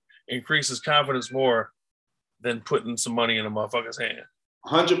world that increases confidence more than putting some money in a motherfucker's hand.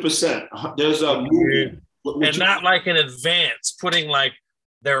 100%. There's a movie. And not like in advance, putting like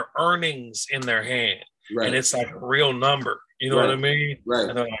their earnings in their hand. Right. And it's like a real number. You know what I mean? Right.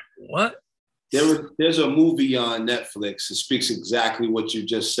 And they're like, what? There's a movie on Netflix that speaks exactly what you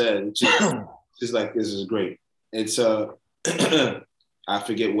just said. It's just like, this is great. It's I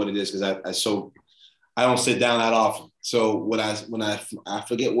forget what it is, because I don't sit down that often. So when I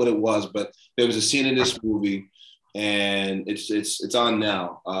forget what it was, but there was a scene in this movie, and it's on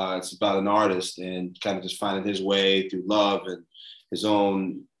now. It's about an artist and kind of just finding his way through love and his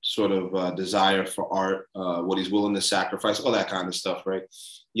own sort of desire for art, what he's willing to sacrifice, all that kind of stuff, right?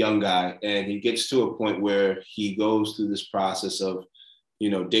 Young guy. And he gets to a point where he goes through this process of,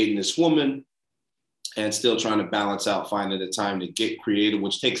 dating this woman and still trying to balance out finding the time to get creative,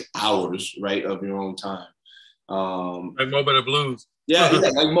 which takes hours, right, of your own time. Like Mo Better Blues. Yeah,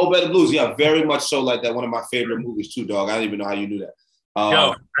 like Mo Better Blues. Yeah, very much so like that. One of my favorite movies too, dog. I don't even know how you knew that.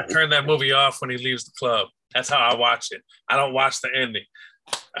 Yo, I turned that movie off when he leaves the club. That's how I watch it. I don't watch the ending.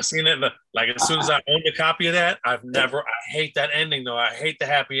 I seen it like as soon as I owned a copy of that. I hate that ending though. I hate the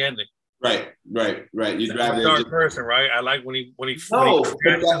happy ending. Right. You'd rather a dark person, right? I like when he burned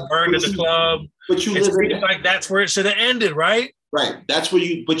in the club. But you live like that's where it should have ended, right? Right. That's where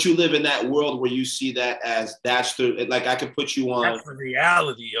you live in that world where you see that as that's like, I could put you on. That's the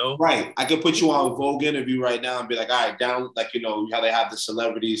reality, yo. Right. I could put you on Vogue interview right now and be like, all right, down, like, how they have the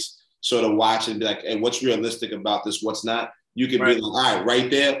celebrities sort of watch and be like, hey, what's realistic about this? What's not? You could be like, all right, right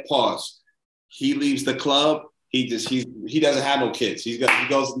there, pause. He leaves the club. He doesn't have no kids. He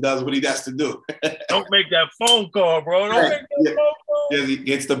goes and does what he has to do. Don't make that phone call, bro. Don't make that phone call. Yeah, he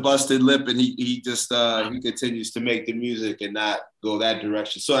gets the busted lip, and he just he continues to make the music and not go that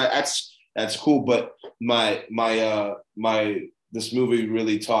direction. So that's cool. But this movie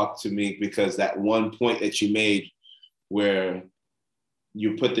really talked to me, because that one point that you made where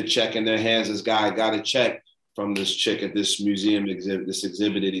you put the check in their hands, this guy got a check from this chick at this museum exhibit, this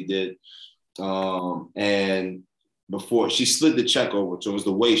exhibit that he did. And before she slid the check over to him, it was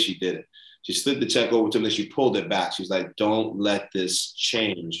the way she did it. She slid the check over to him and she pulled it back. She's like, don't let this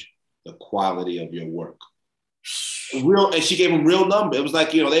change the quality of your work. And she gave him real number. It was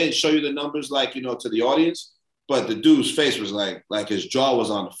like, they didn't show you the numbers like, to the audience, but the dude's face was like his jaw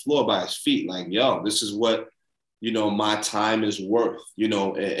was on the floor by his feet. Like, yo, this is what, my time is worth, in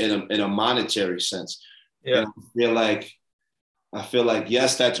a monetary sense. Yeah. And I feel like,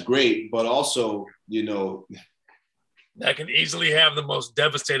 yes, that's great, but also, that can easily have the most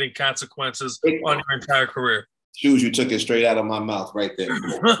devastating consequences on your entire career. Shoes, you took it straight out of my mouth right there.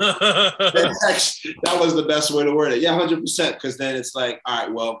 That was the best way to word it. Yeah, 100%. Because then it's like, all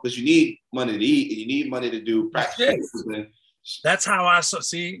right, well, because you need money to eat and you need money to do practice. That's how I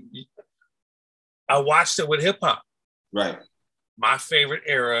see. I watched it with hip hop. Right. My favorite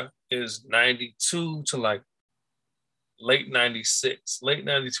era is 92 to like late 96, late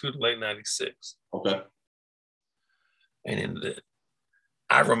 92 to late 96. Okay. And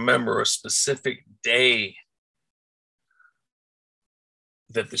I remember a specific day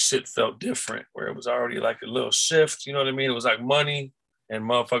that the shit felt different, where it was already like a little shift. You know what I mean? It was like money and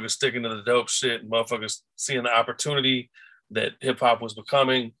motherfuckers sticking to the dope shit, and motherfuckers seeing the opportunity that hip hop was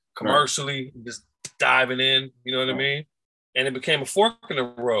becoming commercially, just diving in. You know what I mean? And it became a fork in the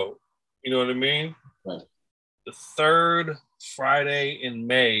road. You know what I mean? Right. The third Friday in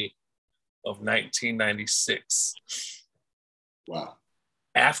May of 1996. Wow.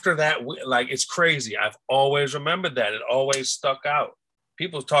 After that, like, it's crazy. I've always remembered that. It always stuck out.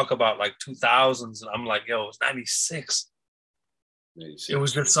 People talk about like 2000s, and I'm like, yo, it's 96. 96. It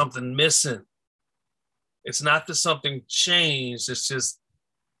was just something missing. It's not that something changed. It's just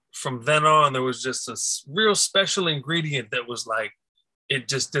from then on, there was just a real special ingredient that was like, it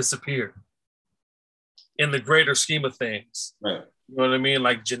just disappeared in the greater scheme of things. Right. You know what I mean?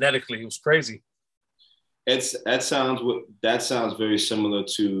 Like genetically, it was crazy. That sounds very similar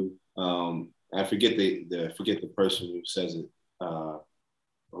to I forget the person who says it,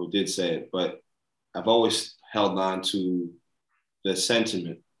 who did say it, but I've always held on to the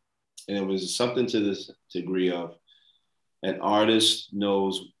sentiment, and it was something to this degree of an artist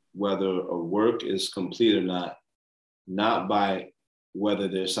knows whether a work is complete or not by whether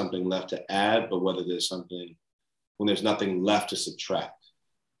there's something left to add, but whether there's something when there's nothing left to subtract.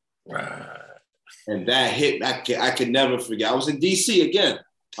 Right. And that hit, I could never forget. I was in DC again.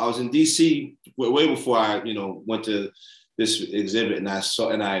 I was in DC way before I, went to this exhibit, and I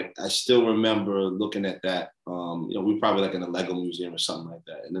still remember looking at that. We were probably like in a Lego museum or something like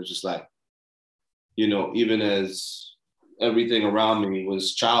that. And it was just like, even as everything around me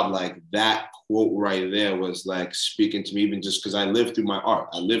was childlike, that quote right there was like speaking to me, even just because I lived through my art.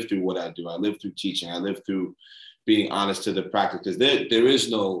 I lived through what I do. I lived through teaching. I lived through being honest to the practice. Because there is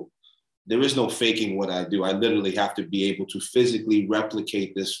no faking what I do. I literally have to be able to physically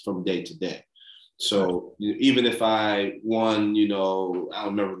replicate this from day to day. So even if I won, I don't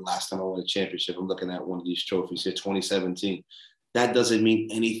remember the last time I won a championship. I'm looking at one of these trophies here, 2017. That doesn't mean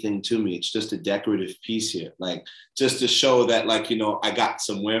anything to me. It's just a decorative piece here. Like, just to show that, like, I got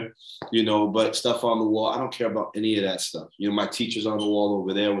somewhere, but stuff on the wall, I don't care about any of that stuff. My teacher's on the wall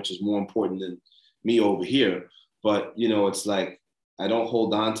over there, which is more important than me over here. But, it's like, I don't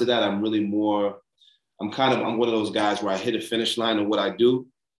hold on to that. I'm one of those guys where I hit a finish line of what I do.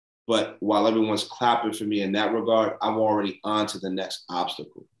 But while everyone's clapping for me in that regard, I'm already on to the next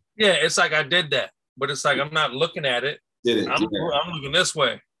obstacle. Yeah, it's like I did that, but it's like I'm not looking at it. I'm looking this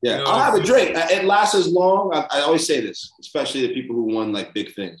way. Yeah, I'll have a drink. It lasts as long. I always say this, especially the people who won like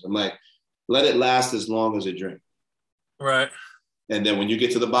big things. I'm like, let it last as long as a drink. Right. And then when you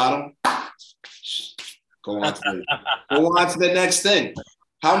get to the bottom, go on to the next thing.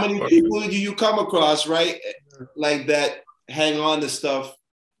 How many people do you come across, right? Like that hang on to stuff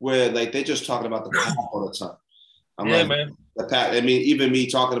where like they're just talking about the past all the time. Man. The past. I mean, even me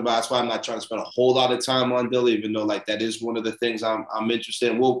talking about, that's why I'm not trying to spend a whole lot of time on Dilla, even though like that is one of the things I'm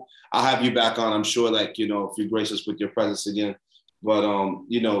interested in. I'll have you back on, I'm sure, like, if you grace us with your presence again. But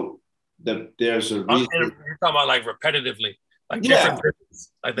there's a reason. You're talking about like repetitively. Like different things.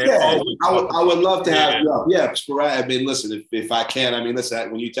 Like always I would love to have you up. Yeah, sporadic. I mean, listen, if I can, I mean,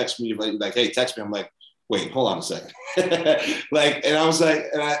 listen, when you text me, like, hey, text me, I'm like, wait, hold on a second. And I was like,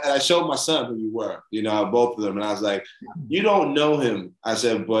 and I showed my son who you were, both of them. And I was like, you don't know him. I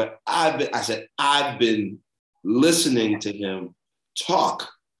said, but I've been listening to him talk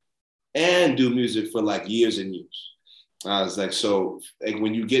and do music for like years and years. I was like, so like,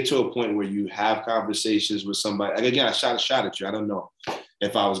 when you get to a point where you have conversations with somebody, like, again, I shot a shot at you. I don't know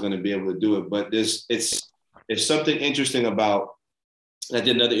if I was going to be able to do it, but it's something interesting about. I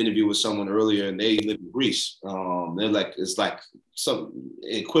did another interview with someone earlier, and they live in Greece. They're like, it's like some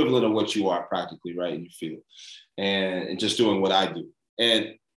equivalent of what you are practically, right, in your field, and just doing what I do.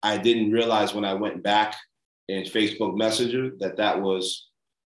 And I didn't realize when I went back in Facebook Messenger that was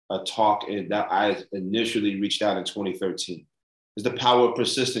a talk that I initially reached out in 2013. It's the power of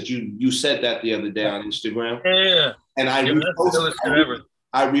persistence. You said that the other day on Instagram. Yeah. And I reposted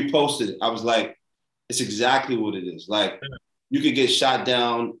it. I was like, it's exactly what it is. Like, you could get shot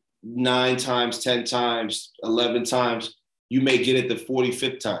down 9 times, 10 times, 11 times. You may get it the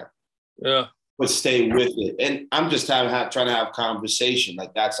 45th time. Yeah. But stay with it. And I'm just trying to have conversation.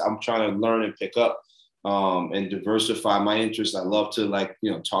 Like, I'm trying to learn and pick up and diversify my interests. I love to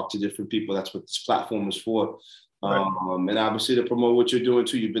talk to different people. That's what this platform is for. Right. And obviously to promote what you're doing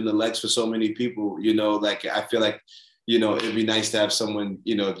too. You've been the legs for so many people, like I feel like, it'd be nice to have someone,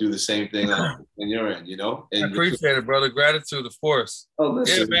 do the same thing on your end, And I appreciate it, brother. Gratitude, of course. Oh,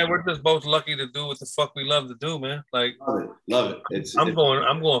 listen, yeah, man, we're just both lucky to do what the fuck we love to do, man. Like, love it. I'm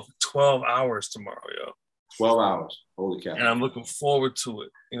going for 12 hours tomorrow, yo. 12 hours. Holy cow. And I'm looking forward to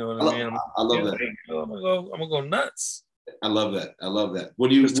it. You know what I mean? I love that. I'm gonna go nuts. I love that. I love that. What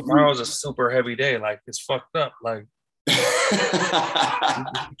do you? Tomorrow's a super heavy day. Like it's fucked up. Like you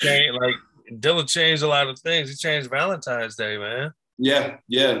can't like Dilla changed a lot of things. He changed Valentine's Day, man. Yeah,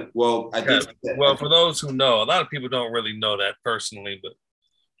 yeah. Well, I did. Well, for those who know, a lot of people don't really know that personally, but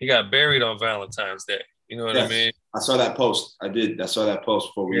he got buried on Valentine's Day. You know what I mean? I saw that post. I did. I saw that post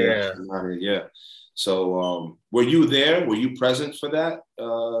before we yeah. So, were you there? Were you present for that?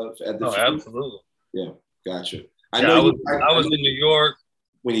 At the absolutely. Yeah, gotcha. I was in New York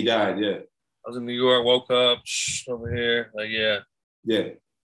when he died. Yeah, I was in New York. Woke up over here. Like, yeah.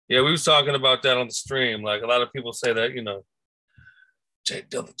 We was talking about that on the stream. Like a lot of people say that, you know, Jay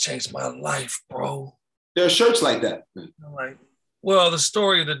Dilla changed my life, bro. There are shirts like that. I'm like, well, the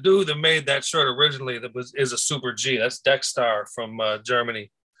story of the dude that made that shirt originally is a super G. That's Dexter from Germany.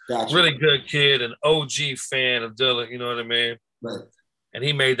 Gotcha. Really good kid, an OG fan of Dilla. You know what I mean? Right. And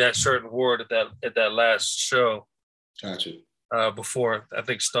he made that shirt and wore it at that last show. Gotcha. Before I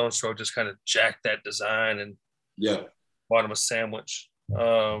think Stone Throw just kind of jacked that design and bought him a sandwich.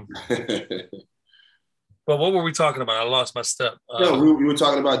 But what were we talking about? I lost my step. We were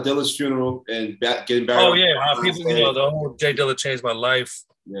talking about Dilla's funeral and getting back. Oh yeah, how people, you know, the whole Jay Dilla changed my life.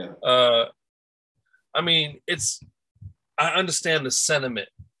 Yeah. I mean, I understand the sentiment,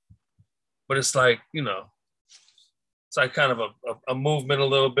 but it's like, you know, it's like kind of a movement a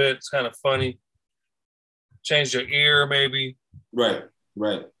little bit. It's kind of funny. Change your ear, maybe. Right.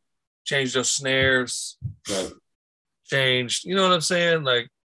 Change your snares. Right. Changed, you know what I'm saying? Like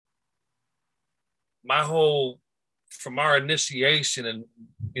from our initiation, and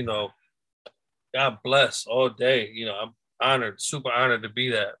you know, God bless all day. You know, I'm honored, super honored to be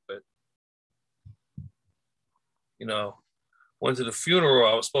that. But you know, went to the funeral.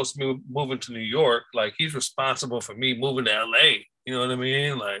 I was supposed to be moving to New York. Like he's responsible for me moving to LA. You know what I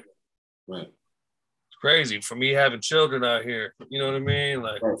mean? Like, right. It's crazy for me having children out here. You know what I mean?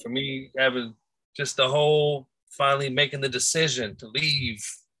 Like for me having just the whole finally making the decision to leave.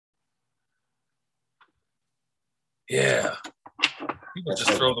 Yeah. People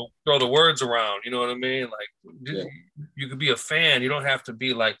just throw the words around, you know what I mean? Like you could be a fan. You don't have to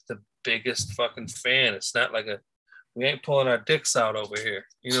be like the biggest fucking fan. It's not like we ain't pulling our dicks out over here.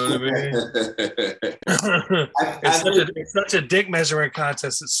 You know what I mean? It's such a dick measuring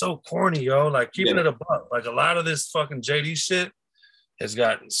contest. It's so corny, yo. Like keeping it a buck. Like a lot of this fucking JD shit has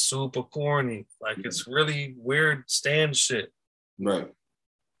gotten super corny. Like it's really weird stand shit. Right.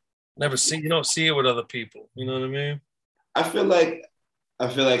 You don't see it with other people. You know what I mean? I feel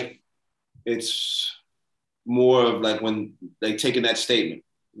like it's more of like when they taking that statement.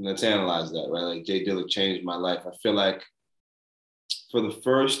 Let's analyze that, right? Like Jay Dilla changed my life. I feel like for the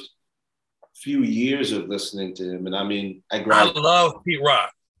first few years of listening to him, and I mean, I love Pete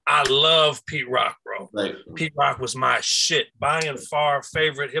Rock. I love Pete Rock, bro. Right. Pete Rock was my shit. By and far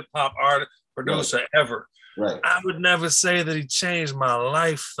favorite hip hop artist, producer ever. Right. I would never say that he changed my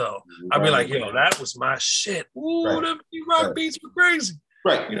life, though. I'd be like, yo, that was my shit. Ooh, the Pete Rock beats were crazy.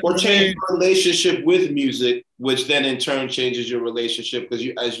 Right. You know, or change your relationship with music, which then in turn changes your relationship. Because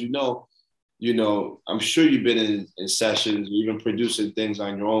as you know, I'm sure you've been in sessions, even producing things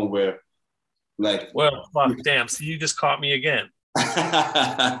on your own where like, well, fuck, damn. See, you just caught me again.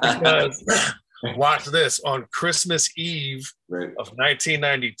 Because watch this, on Christmas Eve of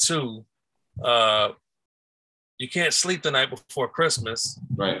 1992, you can't sleep the night before Christmas.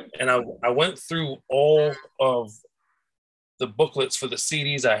 Right. And I went through all of the booklets for the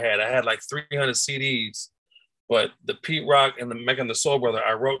CDs I had like 300 CDs, but the Pete Rock and the Mecca and the Soul Brother,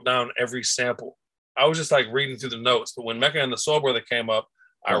 I wrote down every sample. I was just like reading through the notes, but when Mecca and the Soul Brother came up,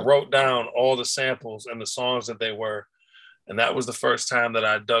 I wrote down all the samples and the songs that they were. And that was the first time that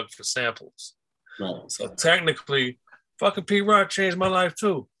I dug for samples. Right. So technically, fucking Pete Rock changed my life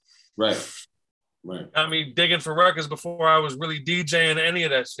too. Right. Right. I mean, digging for records before I was really DJing any of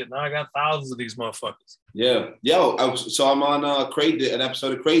that shit. Now I got thousands of these motherfuckers. Yeah. Yo, so I'm on an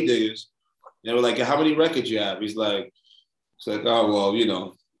episode of Crate Diggers. And we're like, how many records you have? He's like, oh,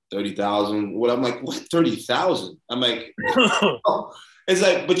 well, 30,000. What? I'm like, what, 30,000? I'm like, oh. It's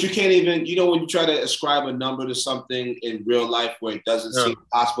like, but you can't even, when you try to ascribe a number to something in real life where it doesn't seem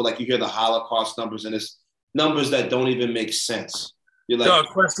possible, like you hear the Holocaust numbers and it's numbers that don't even make sense. You're like,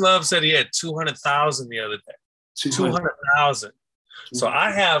 Questlove said he had 200,000 the other day. 200,000. So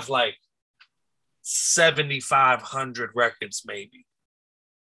I have like 7,500 records, maybe.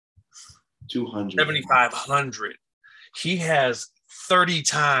 200. 7,500. He has 30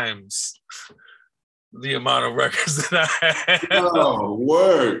 times the amount of records that I have. Oh,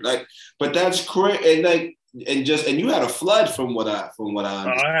 word. Like, but that's crazy. And like, and you had a flood from what I I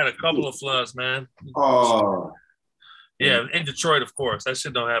understand. had a couple of floods, man. Oh. Yeah, in Detroit, of course. That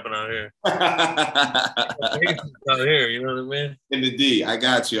shit don't happen out here. Out here, you know what I mean? In the D, I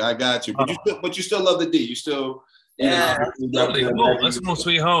got you. But you still love the D. You still, yeah, absolutely. Home. That's home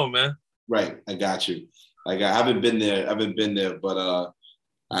sweet home, man. Right, I got you. I haven't been there, but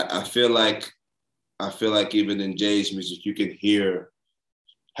I feel like even in Jay's music, you can hear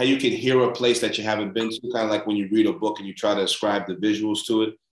a place that you haven't been to, kind of like when you read a book and you try to ascribe the visuals to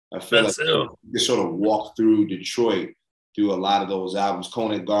it. I feel like you can sort of walk through Detroit through a lot of those albums,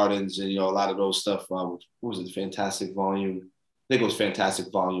 Conant Gardens, and a lot of those stuff. What was it, Fantastic Volume? I think it was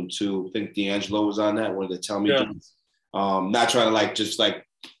Fantastic Volume 2. I think D'Angelo was on that, one of the Tell Me things. Not trying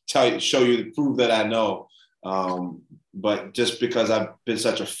to show you to prove that I know, but just because I've been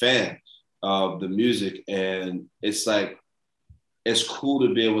such a fan of the music, and it's like, it's cool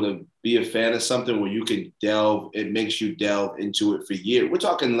to be able to be a fan of something where you can it makes you delve into it for years. We're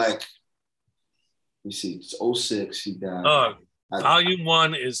talking like, let me see, it's 06, he died. Volume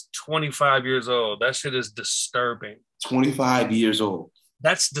 1 is 25 years old. That shit is disturbing. 25 years old.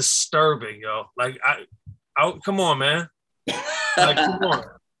 That's disturbing, yo. Like, come on, man. Like, come on.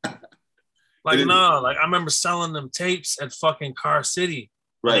 Like, no, like, I remember selling them tapes at fucking Car City.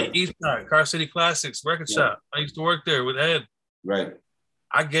 Right. East Side, Car City Classics record shop. I used to work there with Ed. Right.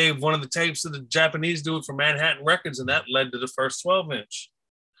 I gave one of the tapes to the Japanese dude from Manhattan Records, and that led to the first 12-inch.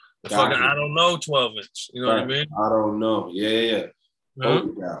 Fucking I Don't Know 12-inch. You know what I mean? I Don't Know. Yeah.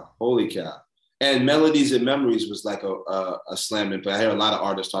 Holy cow. And Melodies and Memories was like a slamming, but I hear a lot of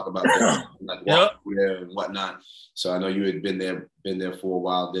artists talk about that, like there and whatnot. So I know you had been there for a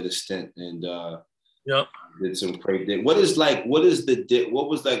while, did a stint, and did some great. What was like, I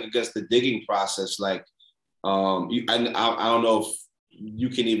guess, the digging process like? I don't know if you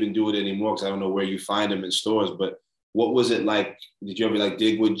can even do it anymore, because I don't know where you find them in stores, but what was it like? Did you ever like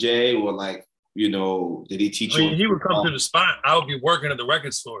dig with Jay, or like, did he teach you? He would come to the spot. I would be working at the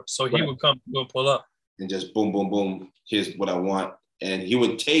record store, so he would come and pull up and just boom, boom, boom. Here's what I want, and he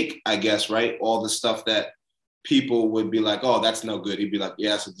would take, I guess, right, all the stuff that people would be like, oh, that's no good. He'd be like, yeah,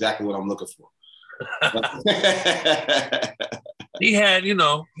 that's exactly what I'm looking for. He had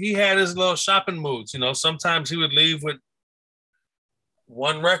his little shopping moods. Sometimes he would leave with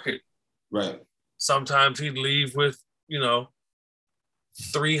one record. Right. Sometimes he'd leave with,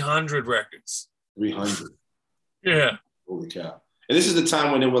 300 records. 300. Yeah. Holy cow. And this is the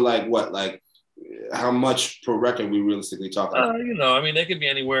time when they were like, what, like how much per record we realistically talking about? They could be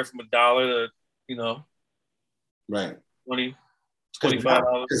anywhere from $1 to, right. 20,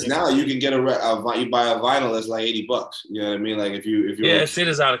 $25. Because now you can get you buy a vinyl that's like $80. You know what I mean? Like if you shit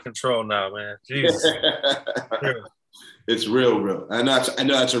is out of control now, man. Jesus. Yeah. It's real. I know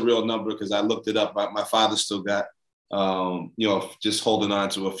that's a real number because I looked it up. My father still got just holding on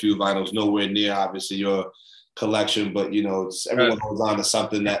to a few vinyls, nowhere near obviously your collection, but everyone holds on to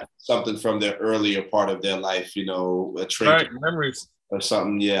something from their earlier part of their life, a trait memories or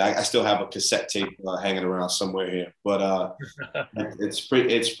something. Yeah, I still have a cassette tape hanging around somewhere here, but it's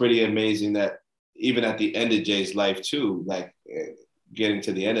pretty amazing that even at the end of Jay's life too, like getting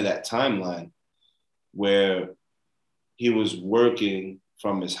to the end of that timeline where he was working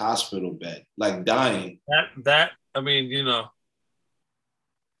from his hospital bed, like dying.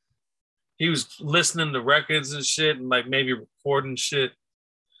 He was listening to records and shit, and like maybe recording shit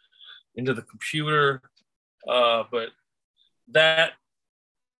into the computer. But that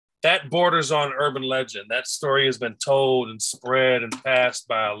borders on urban legend. That story has been told and spread and passed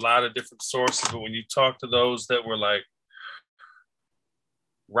by a lot of different sources. But when you talk to those that were like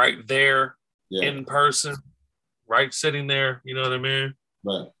right there in person, right sitting there, you know what I mean?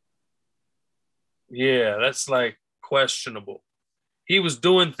 Right. Yeah, that's like questionable. He was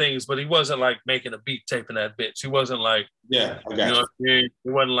doing things, but he wasn't like making a beat taping that bitch. He wasn't like, I got you. It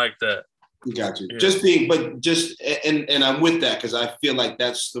wasn't like that. You got you. Yeah. And I'm with that because I feel like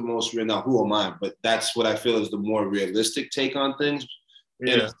that's the most real. Now, who am I? But that's what I feel is the more realistic take on things.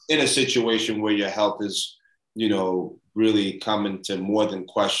 Yeah. In a situation where your health is, really coming to more than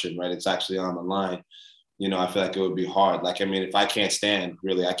question, right? It's actually on the line. I feel like it would be hard. Like, I mean, if I can't stand,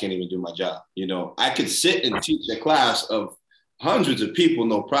 really, I can't even do my job. I could sit and teach a class of hundreds of people,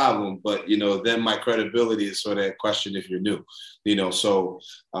 no problem. But, then my credibility is sort of questioned if you're new, so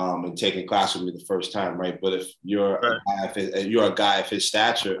and taking class with me the first time, right? But if you're a guy of his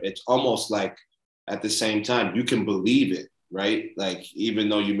stature, it's almost like at the same time, you can believe it, right? Like, even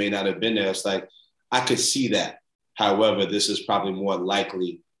though you may not have been there, it's like, I could see that. However, this is probably more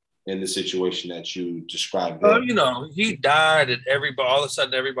likely in the situation that you described. Well, he died and all of a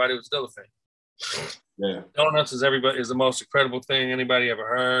sudden everybody was still a fan. Yeah. Donuts is the most incredible thing anybody ever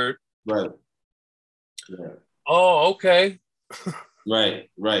heard. Right. Yeah. Oh, okay. Right.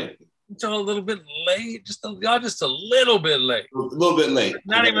 Right. Y'all a little bit late. Y'all just a little bit late. A little bit late.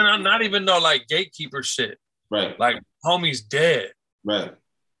 Not even no like gatekeeper shit. Right. Like homie's dead. Right.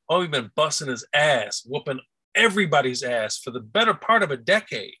 Homie been busting his ass, whooping everybody's ass for the better part of a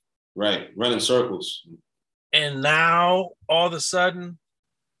decade. Right. Running circles. And now all of a sudden,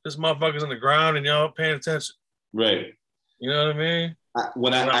 this motherfucker's on the ground and y'all paying attention. Right. You know what I mean?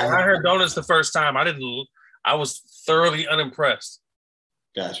 When I heard Donuts the first time, I was thoroughly unimpressed.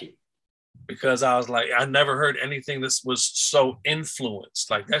 Got you. Because I was like, I never heard anything that was so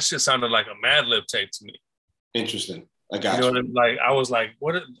influenced. Like that shit sounded like a Mad Lib tape to me. Interesting. I got you. Know what I mean? Like I was like,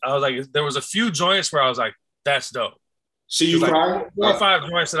 there was a few joints where I was like, that's dope. See you cry? Like 4 or 5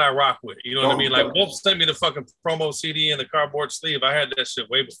 joints that I rock with. You know what I mean? Like Wolf sent me the fucking promo CD and the cardboard sleeve. I had that shit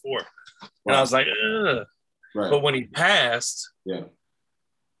way before. And I was like, ugh. Right. But when he passed,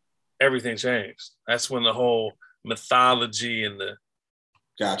 everything changed. That's when the whole mythology and the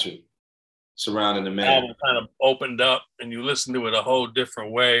gotcha surrounding the man album kind of opened up, and you listen to it a whole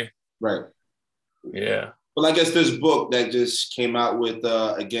different way. Right. Yeah. Well, I guess this book that just came out with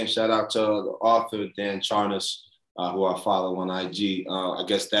again, shout out to the author Dan Charnas, who I follow on IG. I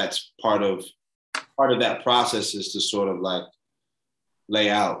guess that's part of that process is to sort of like lay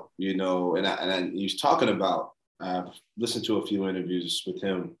out, you know, and he was talking about. I've listened to a few interviews with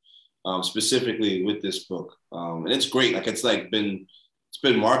him, specifically with this book, and it's great. Like it's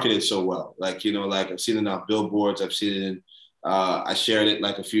been marketed so well. Like, you know, like I've seen it on billboards. I've seen it in, I shared it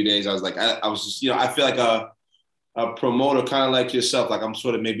like a few days. I was like, I was just, you know, I feel like a promoter kind of like yourself. Like I'm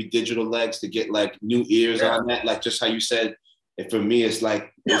sort of maybe digital legs to get like new ears on that. Like just how you said, and for me, it's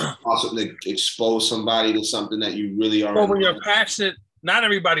like it's awesome to expose somebody to something that you really are. Well, when you're passionate, not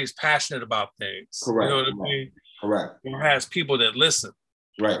everybody's passionate about things. Correct. You know what I mean? Correct. You has people that listen.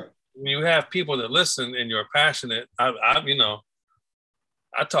 Right. When you have people that listen and you're passionate, I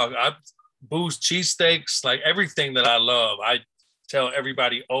booze cheesesteaks, like everything that I love, I tell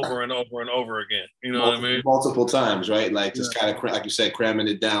everybody over and over and over again. You know what I mean? Multiple times, right? Like just kind of, like you said, cramming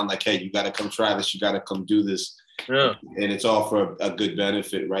it down. Like, hey, you got to come try this. You got to come do this. Yeah. And it's all for a good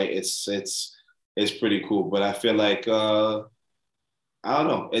benefit, right? It's pretty cool. But I feel like I don't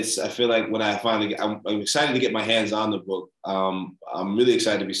know. I feel like when I finally I'm excited to get my hands on the book. I'm really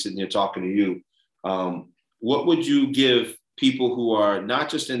excited to be sitting here talking to you. What would you give people who are not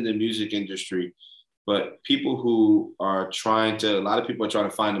just in the music industry, but people who are a lot of people are trying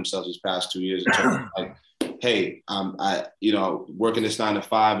to find themselves these past 2 years in terms of like, hey, working this 9 to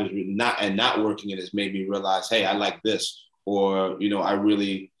 5 is not working it has made me realize, hey, I like this, or, you know, I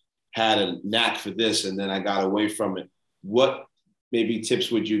really had a knack for this and then I got away from it. What maybe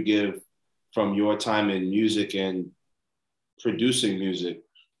tips would you give from your time in music and producing music,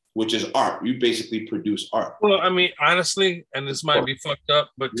 which is art? You basically produce art. Well, I mean, honestly, and this might be fucked up,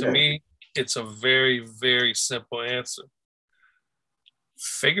 but to me, it's a very, very simple answer.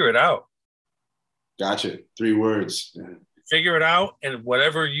 Figure it out. Gotcha. 3 words. Figure it out, and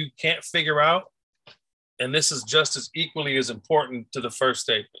whatever you can't figure out, and this is just as equally as important to the first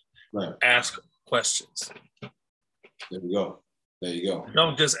statement, right. Ask questions. There you go.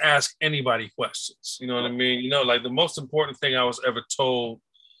 Don't just ask anybody questions. You know what I mean? You know, like the most important thing I was ever told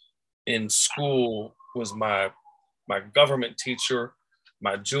in school was my government teacher,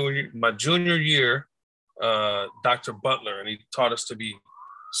 my junior year, Dr. Butler, and he taught us to be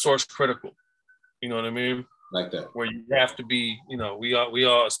source critical. You know what I mean? Like that. Where you have to be, you know, we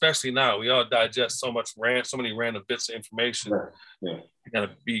all, especially now, we all digest so many random bits of information. Right. Yeah. You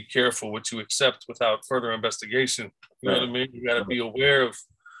gotta be careful what you accept without further investigation. You know what I mean? You gotta be aware of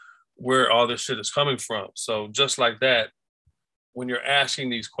where all this shit is coming from. So just like that, when you're asking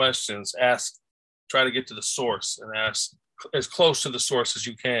these questions, try to get to the source and ask as close to the source as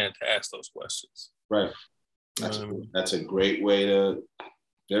you can to ask those questions. Right. That's a great way to,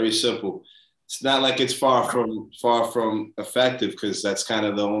 very simple. It's not like it's far from effective, because that's kind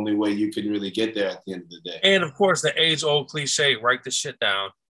of the only way you can really get there at the end of the day. And of course, the age-old cliche, write the shit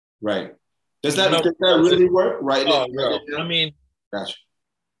down. Right. Does that really work? Right. I mean, gotcha.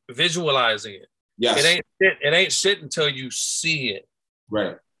 Visualizing it. Yes. It ain't shit until you see it.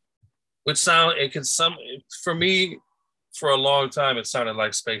 Right. For me, for a long time, it sounded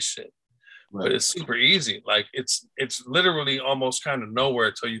like space shit. Right. But it's super easy. Like it's literally almost kind of nowhere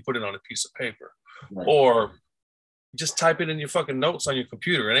until you put it on a piece of paper, right. Or just type it in your fucking notes on your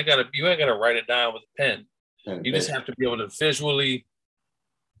computer. And you ain't gotta write it down with a pen. You just have to be able to visually,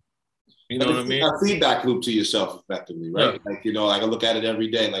 you know what I mean? A feedback loop to yourself effectively, right? Yeah. Like, you know, like I look at it every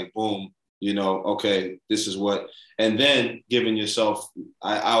day, like boom, You know, okay, this is what, and then giving yourself,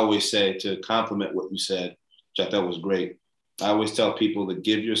 I always say, to complement what you said, which I thought was great. I always tell people to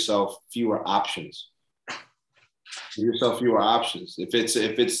give yourself fewer options. Give yourself fewer options. If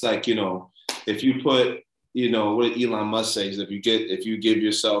it's like, you know, if you put, you know, what Elon Musk says, if you give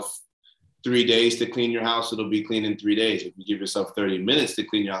yourself 3 days to clean your house, it'll be clean in 3 days. If you give yourself 30 minutes to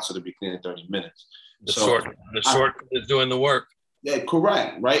clean your house, it'll be clean in 30 minutes. The short is doing the work. Yeah,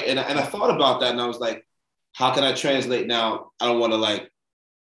 correct, right? And I thought about that, and I was like, how can I translate now? I don't want to like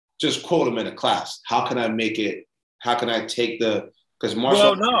just quote him in a class. How can I make it? How can I take because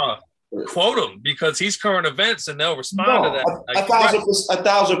Marshall? Well, no, quote him because he's current events, and they'll respond to that. Like,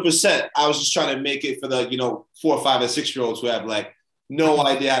 1,000%. I was just trying to make it for the 4, 5, and 6 year olds who have like no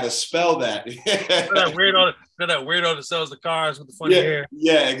idea how to spell that. that weirdo that sells the cars with the funny hair.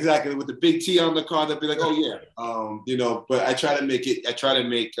 Yeah, exactly. With the big T on the car, they'll be like, "Oh yeah," But I try to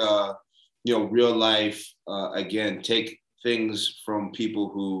make real life. Again, take things from people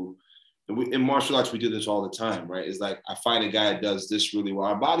who. In martial arts, we do this all the time, right? It's like I find a guy that does this really well.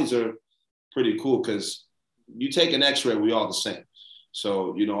 Our bodies are pretty cool because you take an X-ray, we all the same.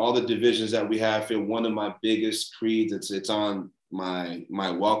 So all the divisions that we have here. One of my biggest creeds, it's on my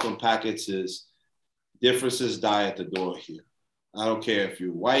welcome packets, is differences die at the door here. I don't care if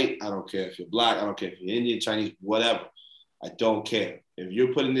you're white. I don't care if you're black. I don't care if you're Indian, Chinese, whatever. I don't care. If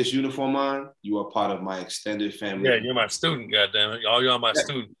you're putting this uniform on, you are part of my extended family. Yeah, you're my student, goddammit. All y'all my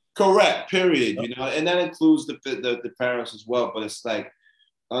student. Correct, period. And that includes the parents as well. But it's like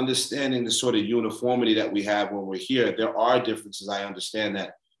understanding the sort of uniformity that we have when we're here. There are differences, I understand,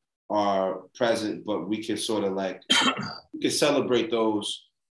 that are present, but we can sort of like, we can celebrate those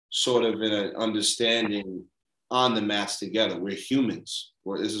sort of in an understanding on the mats together. We're humans.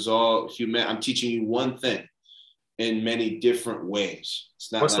 This is all human. I'm teaching you one thing in many different ways.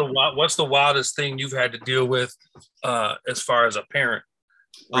 It's not what's the wildest thing you've had to deal with as far as a parent?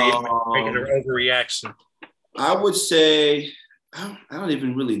 Making an overreaction. I would say, I don't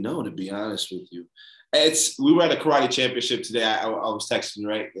even really know, to be honest with you. We were at a karate championship today. I was texting,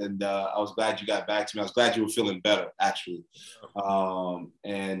 right? And I was glad you got back to me. I was glad you were feeling better, actually. We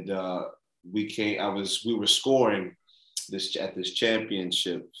were scoring at this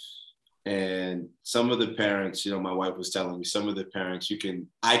championship. And some of the parents, my wife was telling me, some of the parents,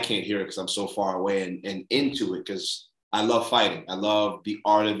 I can't hear it because I'm so far away and into it, because I love fighting. I love the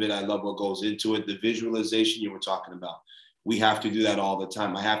art of it. I love what goes into it. The visualization you were talking about. We have to do that all the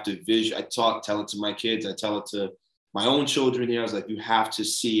time. I have to tell it to my kids. I tell it to my own children here. I was like, you have to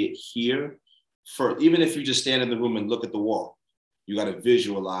see it here. Even if you just stand in the room and look at the wall, you got to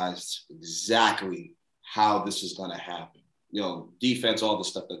visualize exactly how this is going to happen. Defense, all the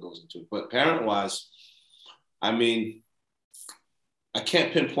stuff that goes into it. But parent-wise, I mean, I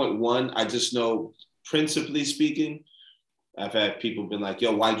can't pinpoint one. I just know, principally speaking, I've had people been like,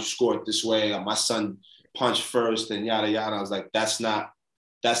 yo, why'd you score it this way? My son punched first and yada, yada. I was like, that's not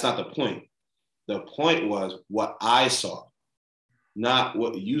the point. The point was what I saw, not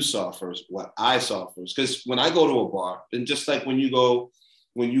what you saw first, what I saw first. Because when I go to a bar, and just like when you go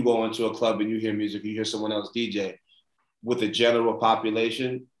into a club and you hear music, you hear someone else DJ, with the general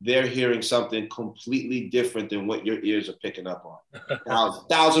population, they're hearing something completely different than what your ears are picking up on.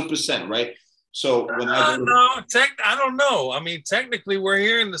 1,000%, right? So when I don't know. I mean, technically, we're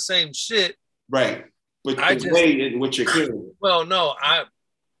hearing the same shit, right? But the way in which you're hearing it. Well, no,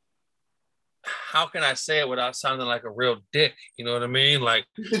 how can I say it without sounding like a real dick? You know what I mean? Like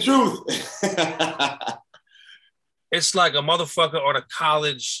the truth. It's like a motherfucker on a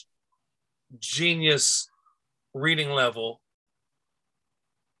college genius reading level,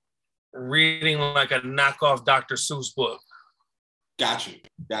 reading like a knockoff Dr. Seuss book. Got you.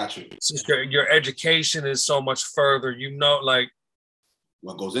 Your education is so much further. Like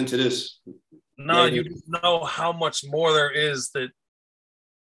what goes into this. No, you know how much more there is that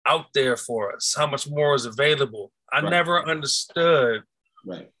out there for us, how much more is available. I never understood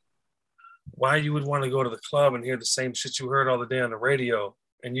why you would want to go to the club and hear the same shit you heard all the day on the radio.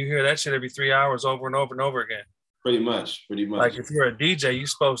 And you hear that shit every 3 hours over and over and over again. Pretty much. Like if you're a DJ, you're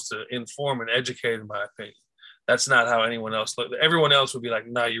supposed to inform and educate, in my opinion. That's not how anyone else looks. Everyone else would be like,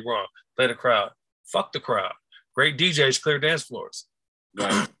 nah, you're wrong. Play the crowd. Fuck the crowd. Great DJs clear dance floors.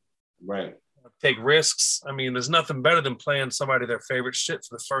 Right. Take risks. I mean, there's nothing better than playing somebody their favorite shit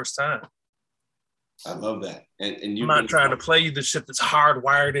for the first time. I love that. And I'm not trying to play you the shit that's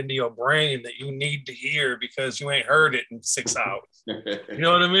hardwired into your brain that you need to hear because you ain't heard it in 6 hours. You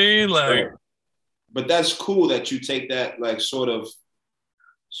know what I mean? Like, but that's cool that you take that like sort of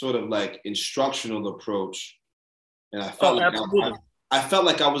like instructional approach. And I felt I felt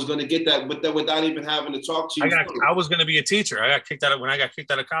like I was going to get that, but then without even having to talk to you. I was going to be a teacher. I got kicked out when I got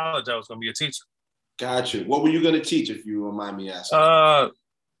kicked out of college. I was going to be a teacher. Gotcha. What were you going to teach, if you don't mind me asking? I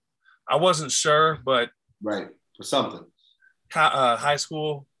wasn't sure, but right, for something. High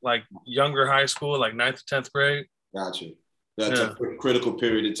school, like younger high school, like 9th to 10th grade. Gotcha. That's a critical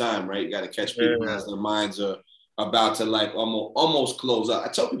period of time, right? You got to catch people as their minds are about to like almost close up. I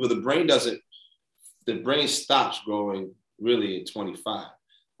tell people the brain stops growing really at 25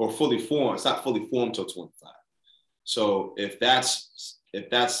 or fully formed. It's not fully formed till 25. So if that's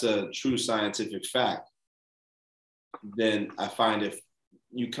a true scientific fact, then I find if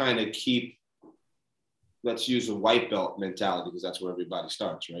you kind of keep, let's use a white belt mentality because that's where everybody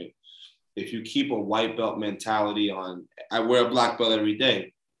starts, right? If you keep a white belt mentality on, I wear a black belt every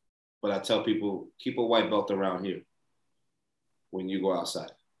day, but I tell people, keep a white belt around here when you go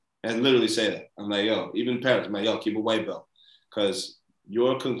outside. And literally say that. I'm like, yo, even parents, I'm like, yo, keep a white belt. Because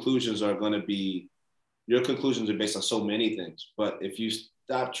your conclusions are based on so many things. But if you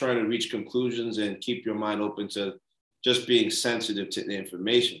stop trying to reach conclusions and keep your mind open to just being sensitive to the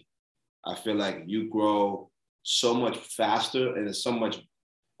information, I feel like you grow so much faster and in so much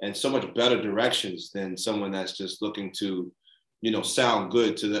better directions than someone that's just looking to, sound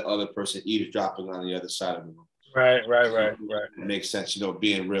good to the other person eavesdropping on the other side of the room. Right. It makes sense,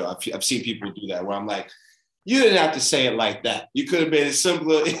 being real. I've seen people do that where I'm like, you didn't have to say it like that. You could have made it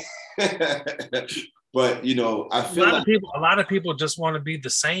simpler. But I feel a lot of people just want to be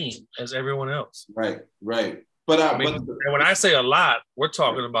the same as everyone else. Right. But when I say a lot, we're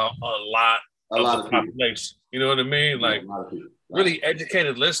talking about a lot of the population. You know what I mean? Like really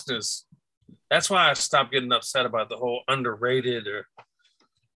educated listeners. That's why I stopped getting upset about the whole underrated or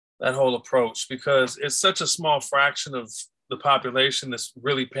that whole approach, because it's such a small fraction of the population that's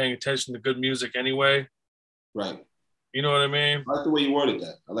really paying attention to good music anyway. Right. You know what I mean? I like the way you worded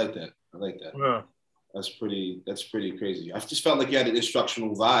that. I like that. Yeah. That's pretty crazy. I just felt like you had an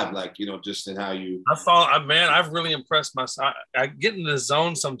instructional vibe, like, just in how you. I've really impressed myself. I get in the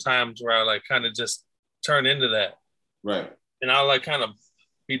zone sometimes where I like kind of just turn into that. Right. And I'll like kind of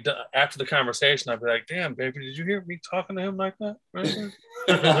be done after the conversation. I'll be like, damn, baby, did you hear me talking to him like that? Right?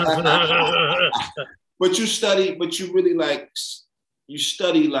 But you really like, you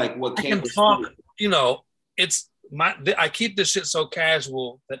study like what I can talk, I keep this shit so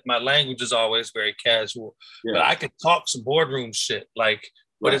casual that my language is always very casual. Yeah. But I could talk some boardroom shit, but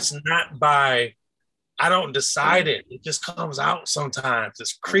it's not by, I don't decide it. It just comes out sometimes.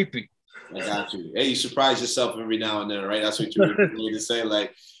 It's creepy. I got you. Hey, you surprise yourself every now and then, right? That's what you need to say.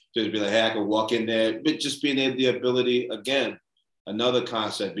 Like, just be like, hey, I can walk in there. But just being able the ability, again, another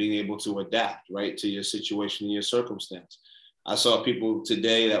concept, being able to adapt, right, to your situation and your circumstance. I saw people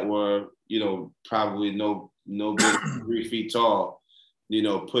today that were, probably no big 3 feet tall,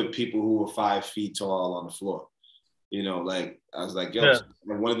 put people who were 5 feet tall on the floor. Like, I was like, yo, yeah.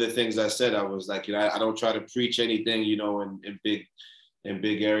 One of the things I said, I was like, I don't try to preach anything, in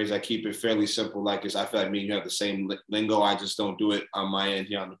big areas. I keep it fairly simple. Like, I feel like me and you have the same lingo. I just don't do it on my end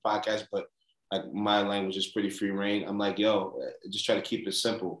here on the podcast, but like my language is pretty free reign. I'm like, yo, just try to keep it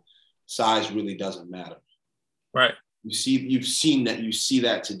simple. Size really doesn't matter. Right. You see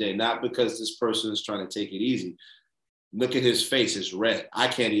that today, not because this person is trying to take it easy. Look at his face, it's red. I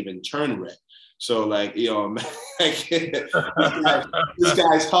can't even turn red. So like, this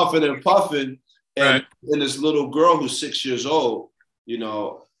guy's huffing and puffing. And this little girl who's 6 years old, she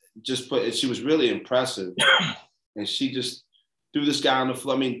was really impressive. And she just threw this guy on the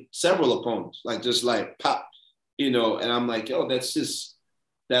floor. I mean, several opponents, like just like pop, and I'm like, yo, that's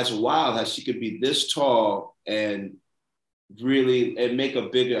wild how she could be this tall and really, and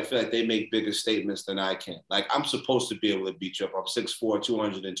I feel like they make bigger statements than I can. Like, I'm supposed to be able to beat you up. I'm 6'4",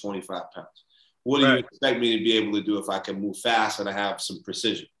 225 pounds. What do you expect me to be able to do if I can move fast and I have some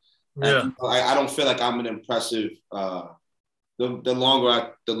precision? Yeah. I don't feel like I'm an impressive, the longer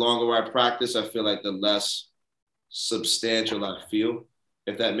I practice, I feel like the less substantial I feel,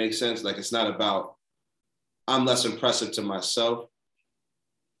 if that makes sense. Like, it's not about, I'm less impressive to myself.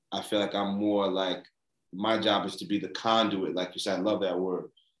 I feel like I'm more like, my job is to be the conduit, like you said, I love that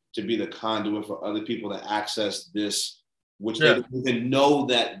word, to be the conduit for other people to access this, which they don't even know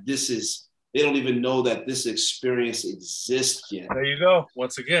that they don't even know that this experience exists yet. There you go.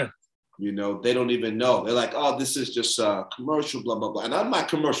 Once again. They don't even know. They're like, oh, this is just a commercial, blah, blah, blah. And I'm not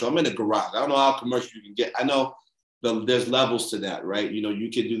commercial. I'm in a garage. I don't know how commercial you can get. I know there's levels to that, right?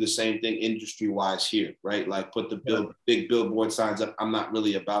 You can do the same thing industry-wise here, right? Like put the big billboard signs up. I'm not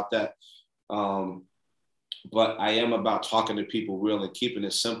really about that. but I am about talking to people real and keeping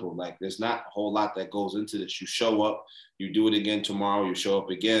it simple. Like there's not a whole lot that goes into this. You show up, you do it again tomorrow, you show up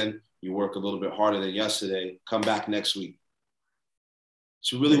again, you work a little bit harder than yesterday, come back next week.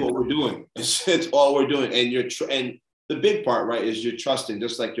 It's really what we're doing. It's all we're doing. And and the big part, right, is you're trusting,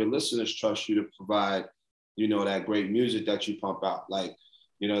 just like your listeners trust you to provide, you know, that great music that you pump out. Like,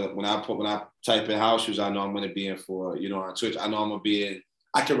 you know, when I type in house shoes, I know I'm going to be in for, you know, on Twitch, I know I'm going to be in.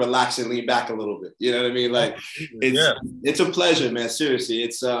 I can relax and lean back a little bit. You know what I mean? Like it's a pleasure, man. Seriously.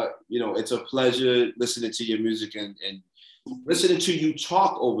 It's you know, it's a pleasure listening to your music and listening to you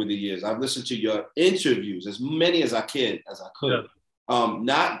talk over the years. I've listened to your interviews, as many as I could. Yeah.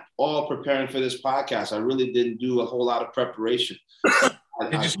 Not all preparing for this podcast. I really didn't do a whole lot of preparation.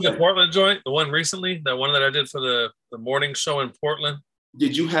 Did you see the Portland joint? The one recently? The one that I did for the morning show in Portland?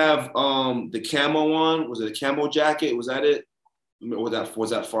 Did you have the camo on? Was it a camo jacket? Was that it?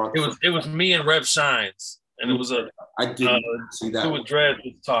 Was that far? It was me and Rev Shines, and it was I didn't see that. It was Dread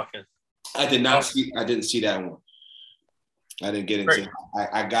talking. I did not see. I didn't see that one. I didn't get into.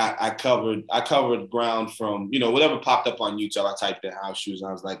 I covered ground from, you know, whatever popped up on YouTube. I typed in house shoes, and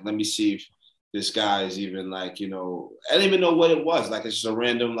I was like, let me see if this guy is even like, you know, I didn't even know what it was. Like it's just a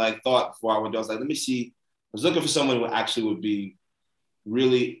random like thought before I went. I was like, let me see. I was looking for someone who actually would be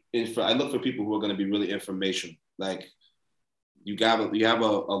really. I look for people who are going to be really informational. Like you have a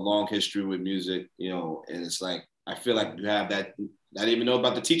long history with music, you know, and it's like I feel like you have that. I didn't even know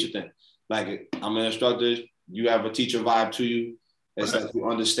about the teacher thing. Like I'm an instructor. You have a teacher vibe to you. It's like you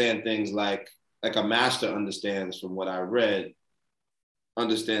understand things like a master understands, from what I read,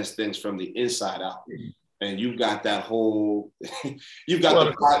 understands things from the inside out. And you've got that whole, you've got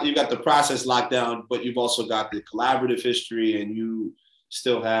the process locked down, but you've also got the collaborative history, and you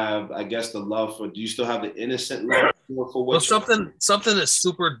still have, I guess, the love for. Do you still have the innocent love for what? Well, something that's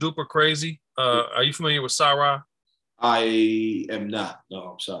super duper crazy. Are you familiar with Sarah? I am not. No,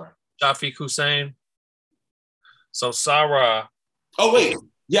 I'm sorry. Shafiq Hussein. So Sarah. Oh wait,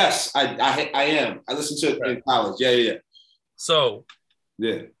 yes, I am. I listened to it in college. Yeah. So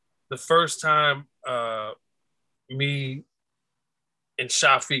yeah, the first time me and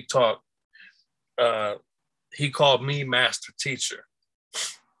Shafiq talked, he called me master teacher,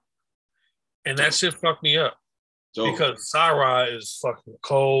 and that shit fucked me up because Sarah is fucking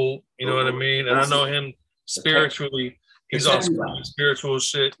cold. You know what I mean? And I know him spiritually. He's on spiritual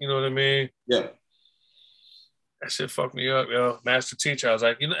shit. You know what I mean? Yeah. That shit fucked me up, yo. Master teacher. I was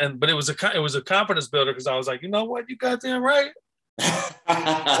like, you know, but it was a confidence builder because I was like, you know what, you goddamn right.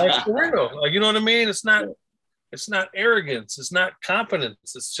 Like for real, like you know what I mean. It's not arrogance. It's not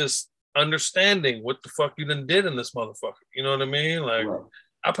competence. It's just understanding what the fuck you done did in this motherfucker. You know what I mean? Like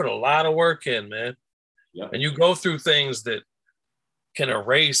I put a lot of work in, man. Yeah. And you go through things that can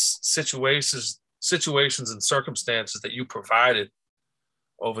erase situations and circumstances that you provided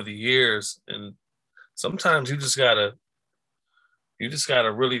over the years, and sometimes you just gotta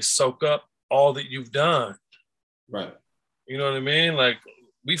really soak up all that you've done. Right. You know what I mean? Like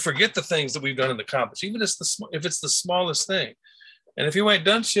we forget the things that we've done and accomplished, even if it's the smallest thing. And if you ain't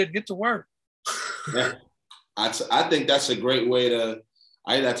done shit, get to work. Yeah. I think that's a great way to.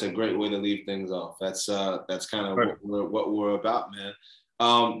 That's a great way to leave things off. That's kind of what we're about, man.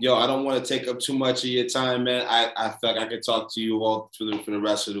 Yo, I don't want to take up too much of your time, man. I feel like I could talk to you all for the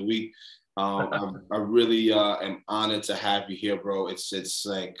rest of the week. I really am honored to have you here, bro. It's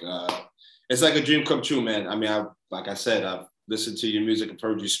like a dream come true, man. I mean, like I said, I've listened to your music, I've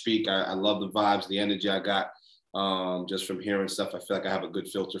heard you speak. I love the vibes, the energy I got just from hearing stuff. I feel like I have a good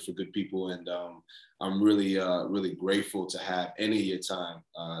filter for good people, and I'm really grateful to have any of your time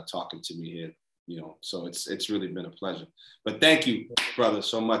talking to me here. You know, so it's really been a pleasure. But thank you, brother,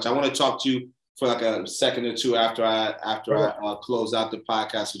 so much. I want to talk to you for like a second or two after I close out the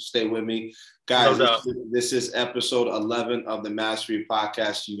podcast. So stay with me, guys. This is episode 11 of the Mastery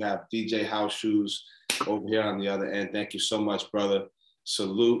Podcast. You have DJ House Shoes over here on the other end. Thank you so much, brother.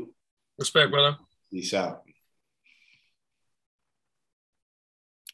 Salute. Respect, brother. Peace out.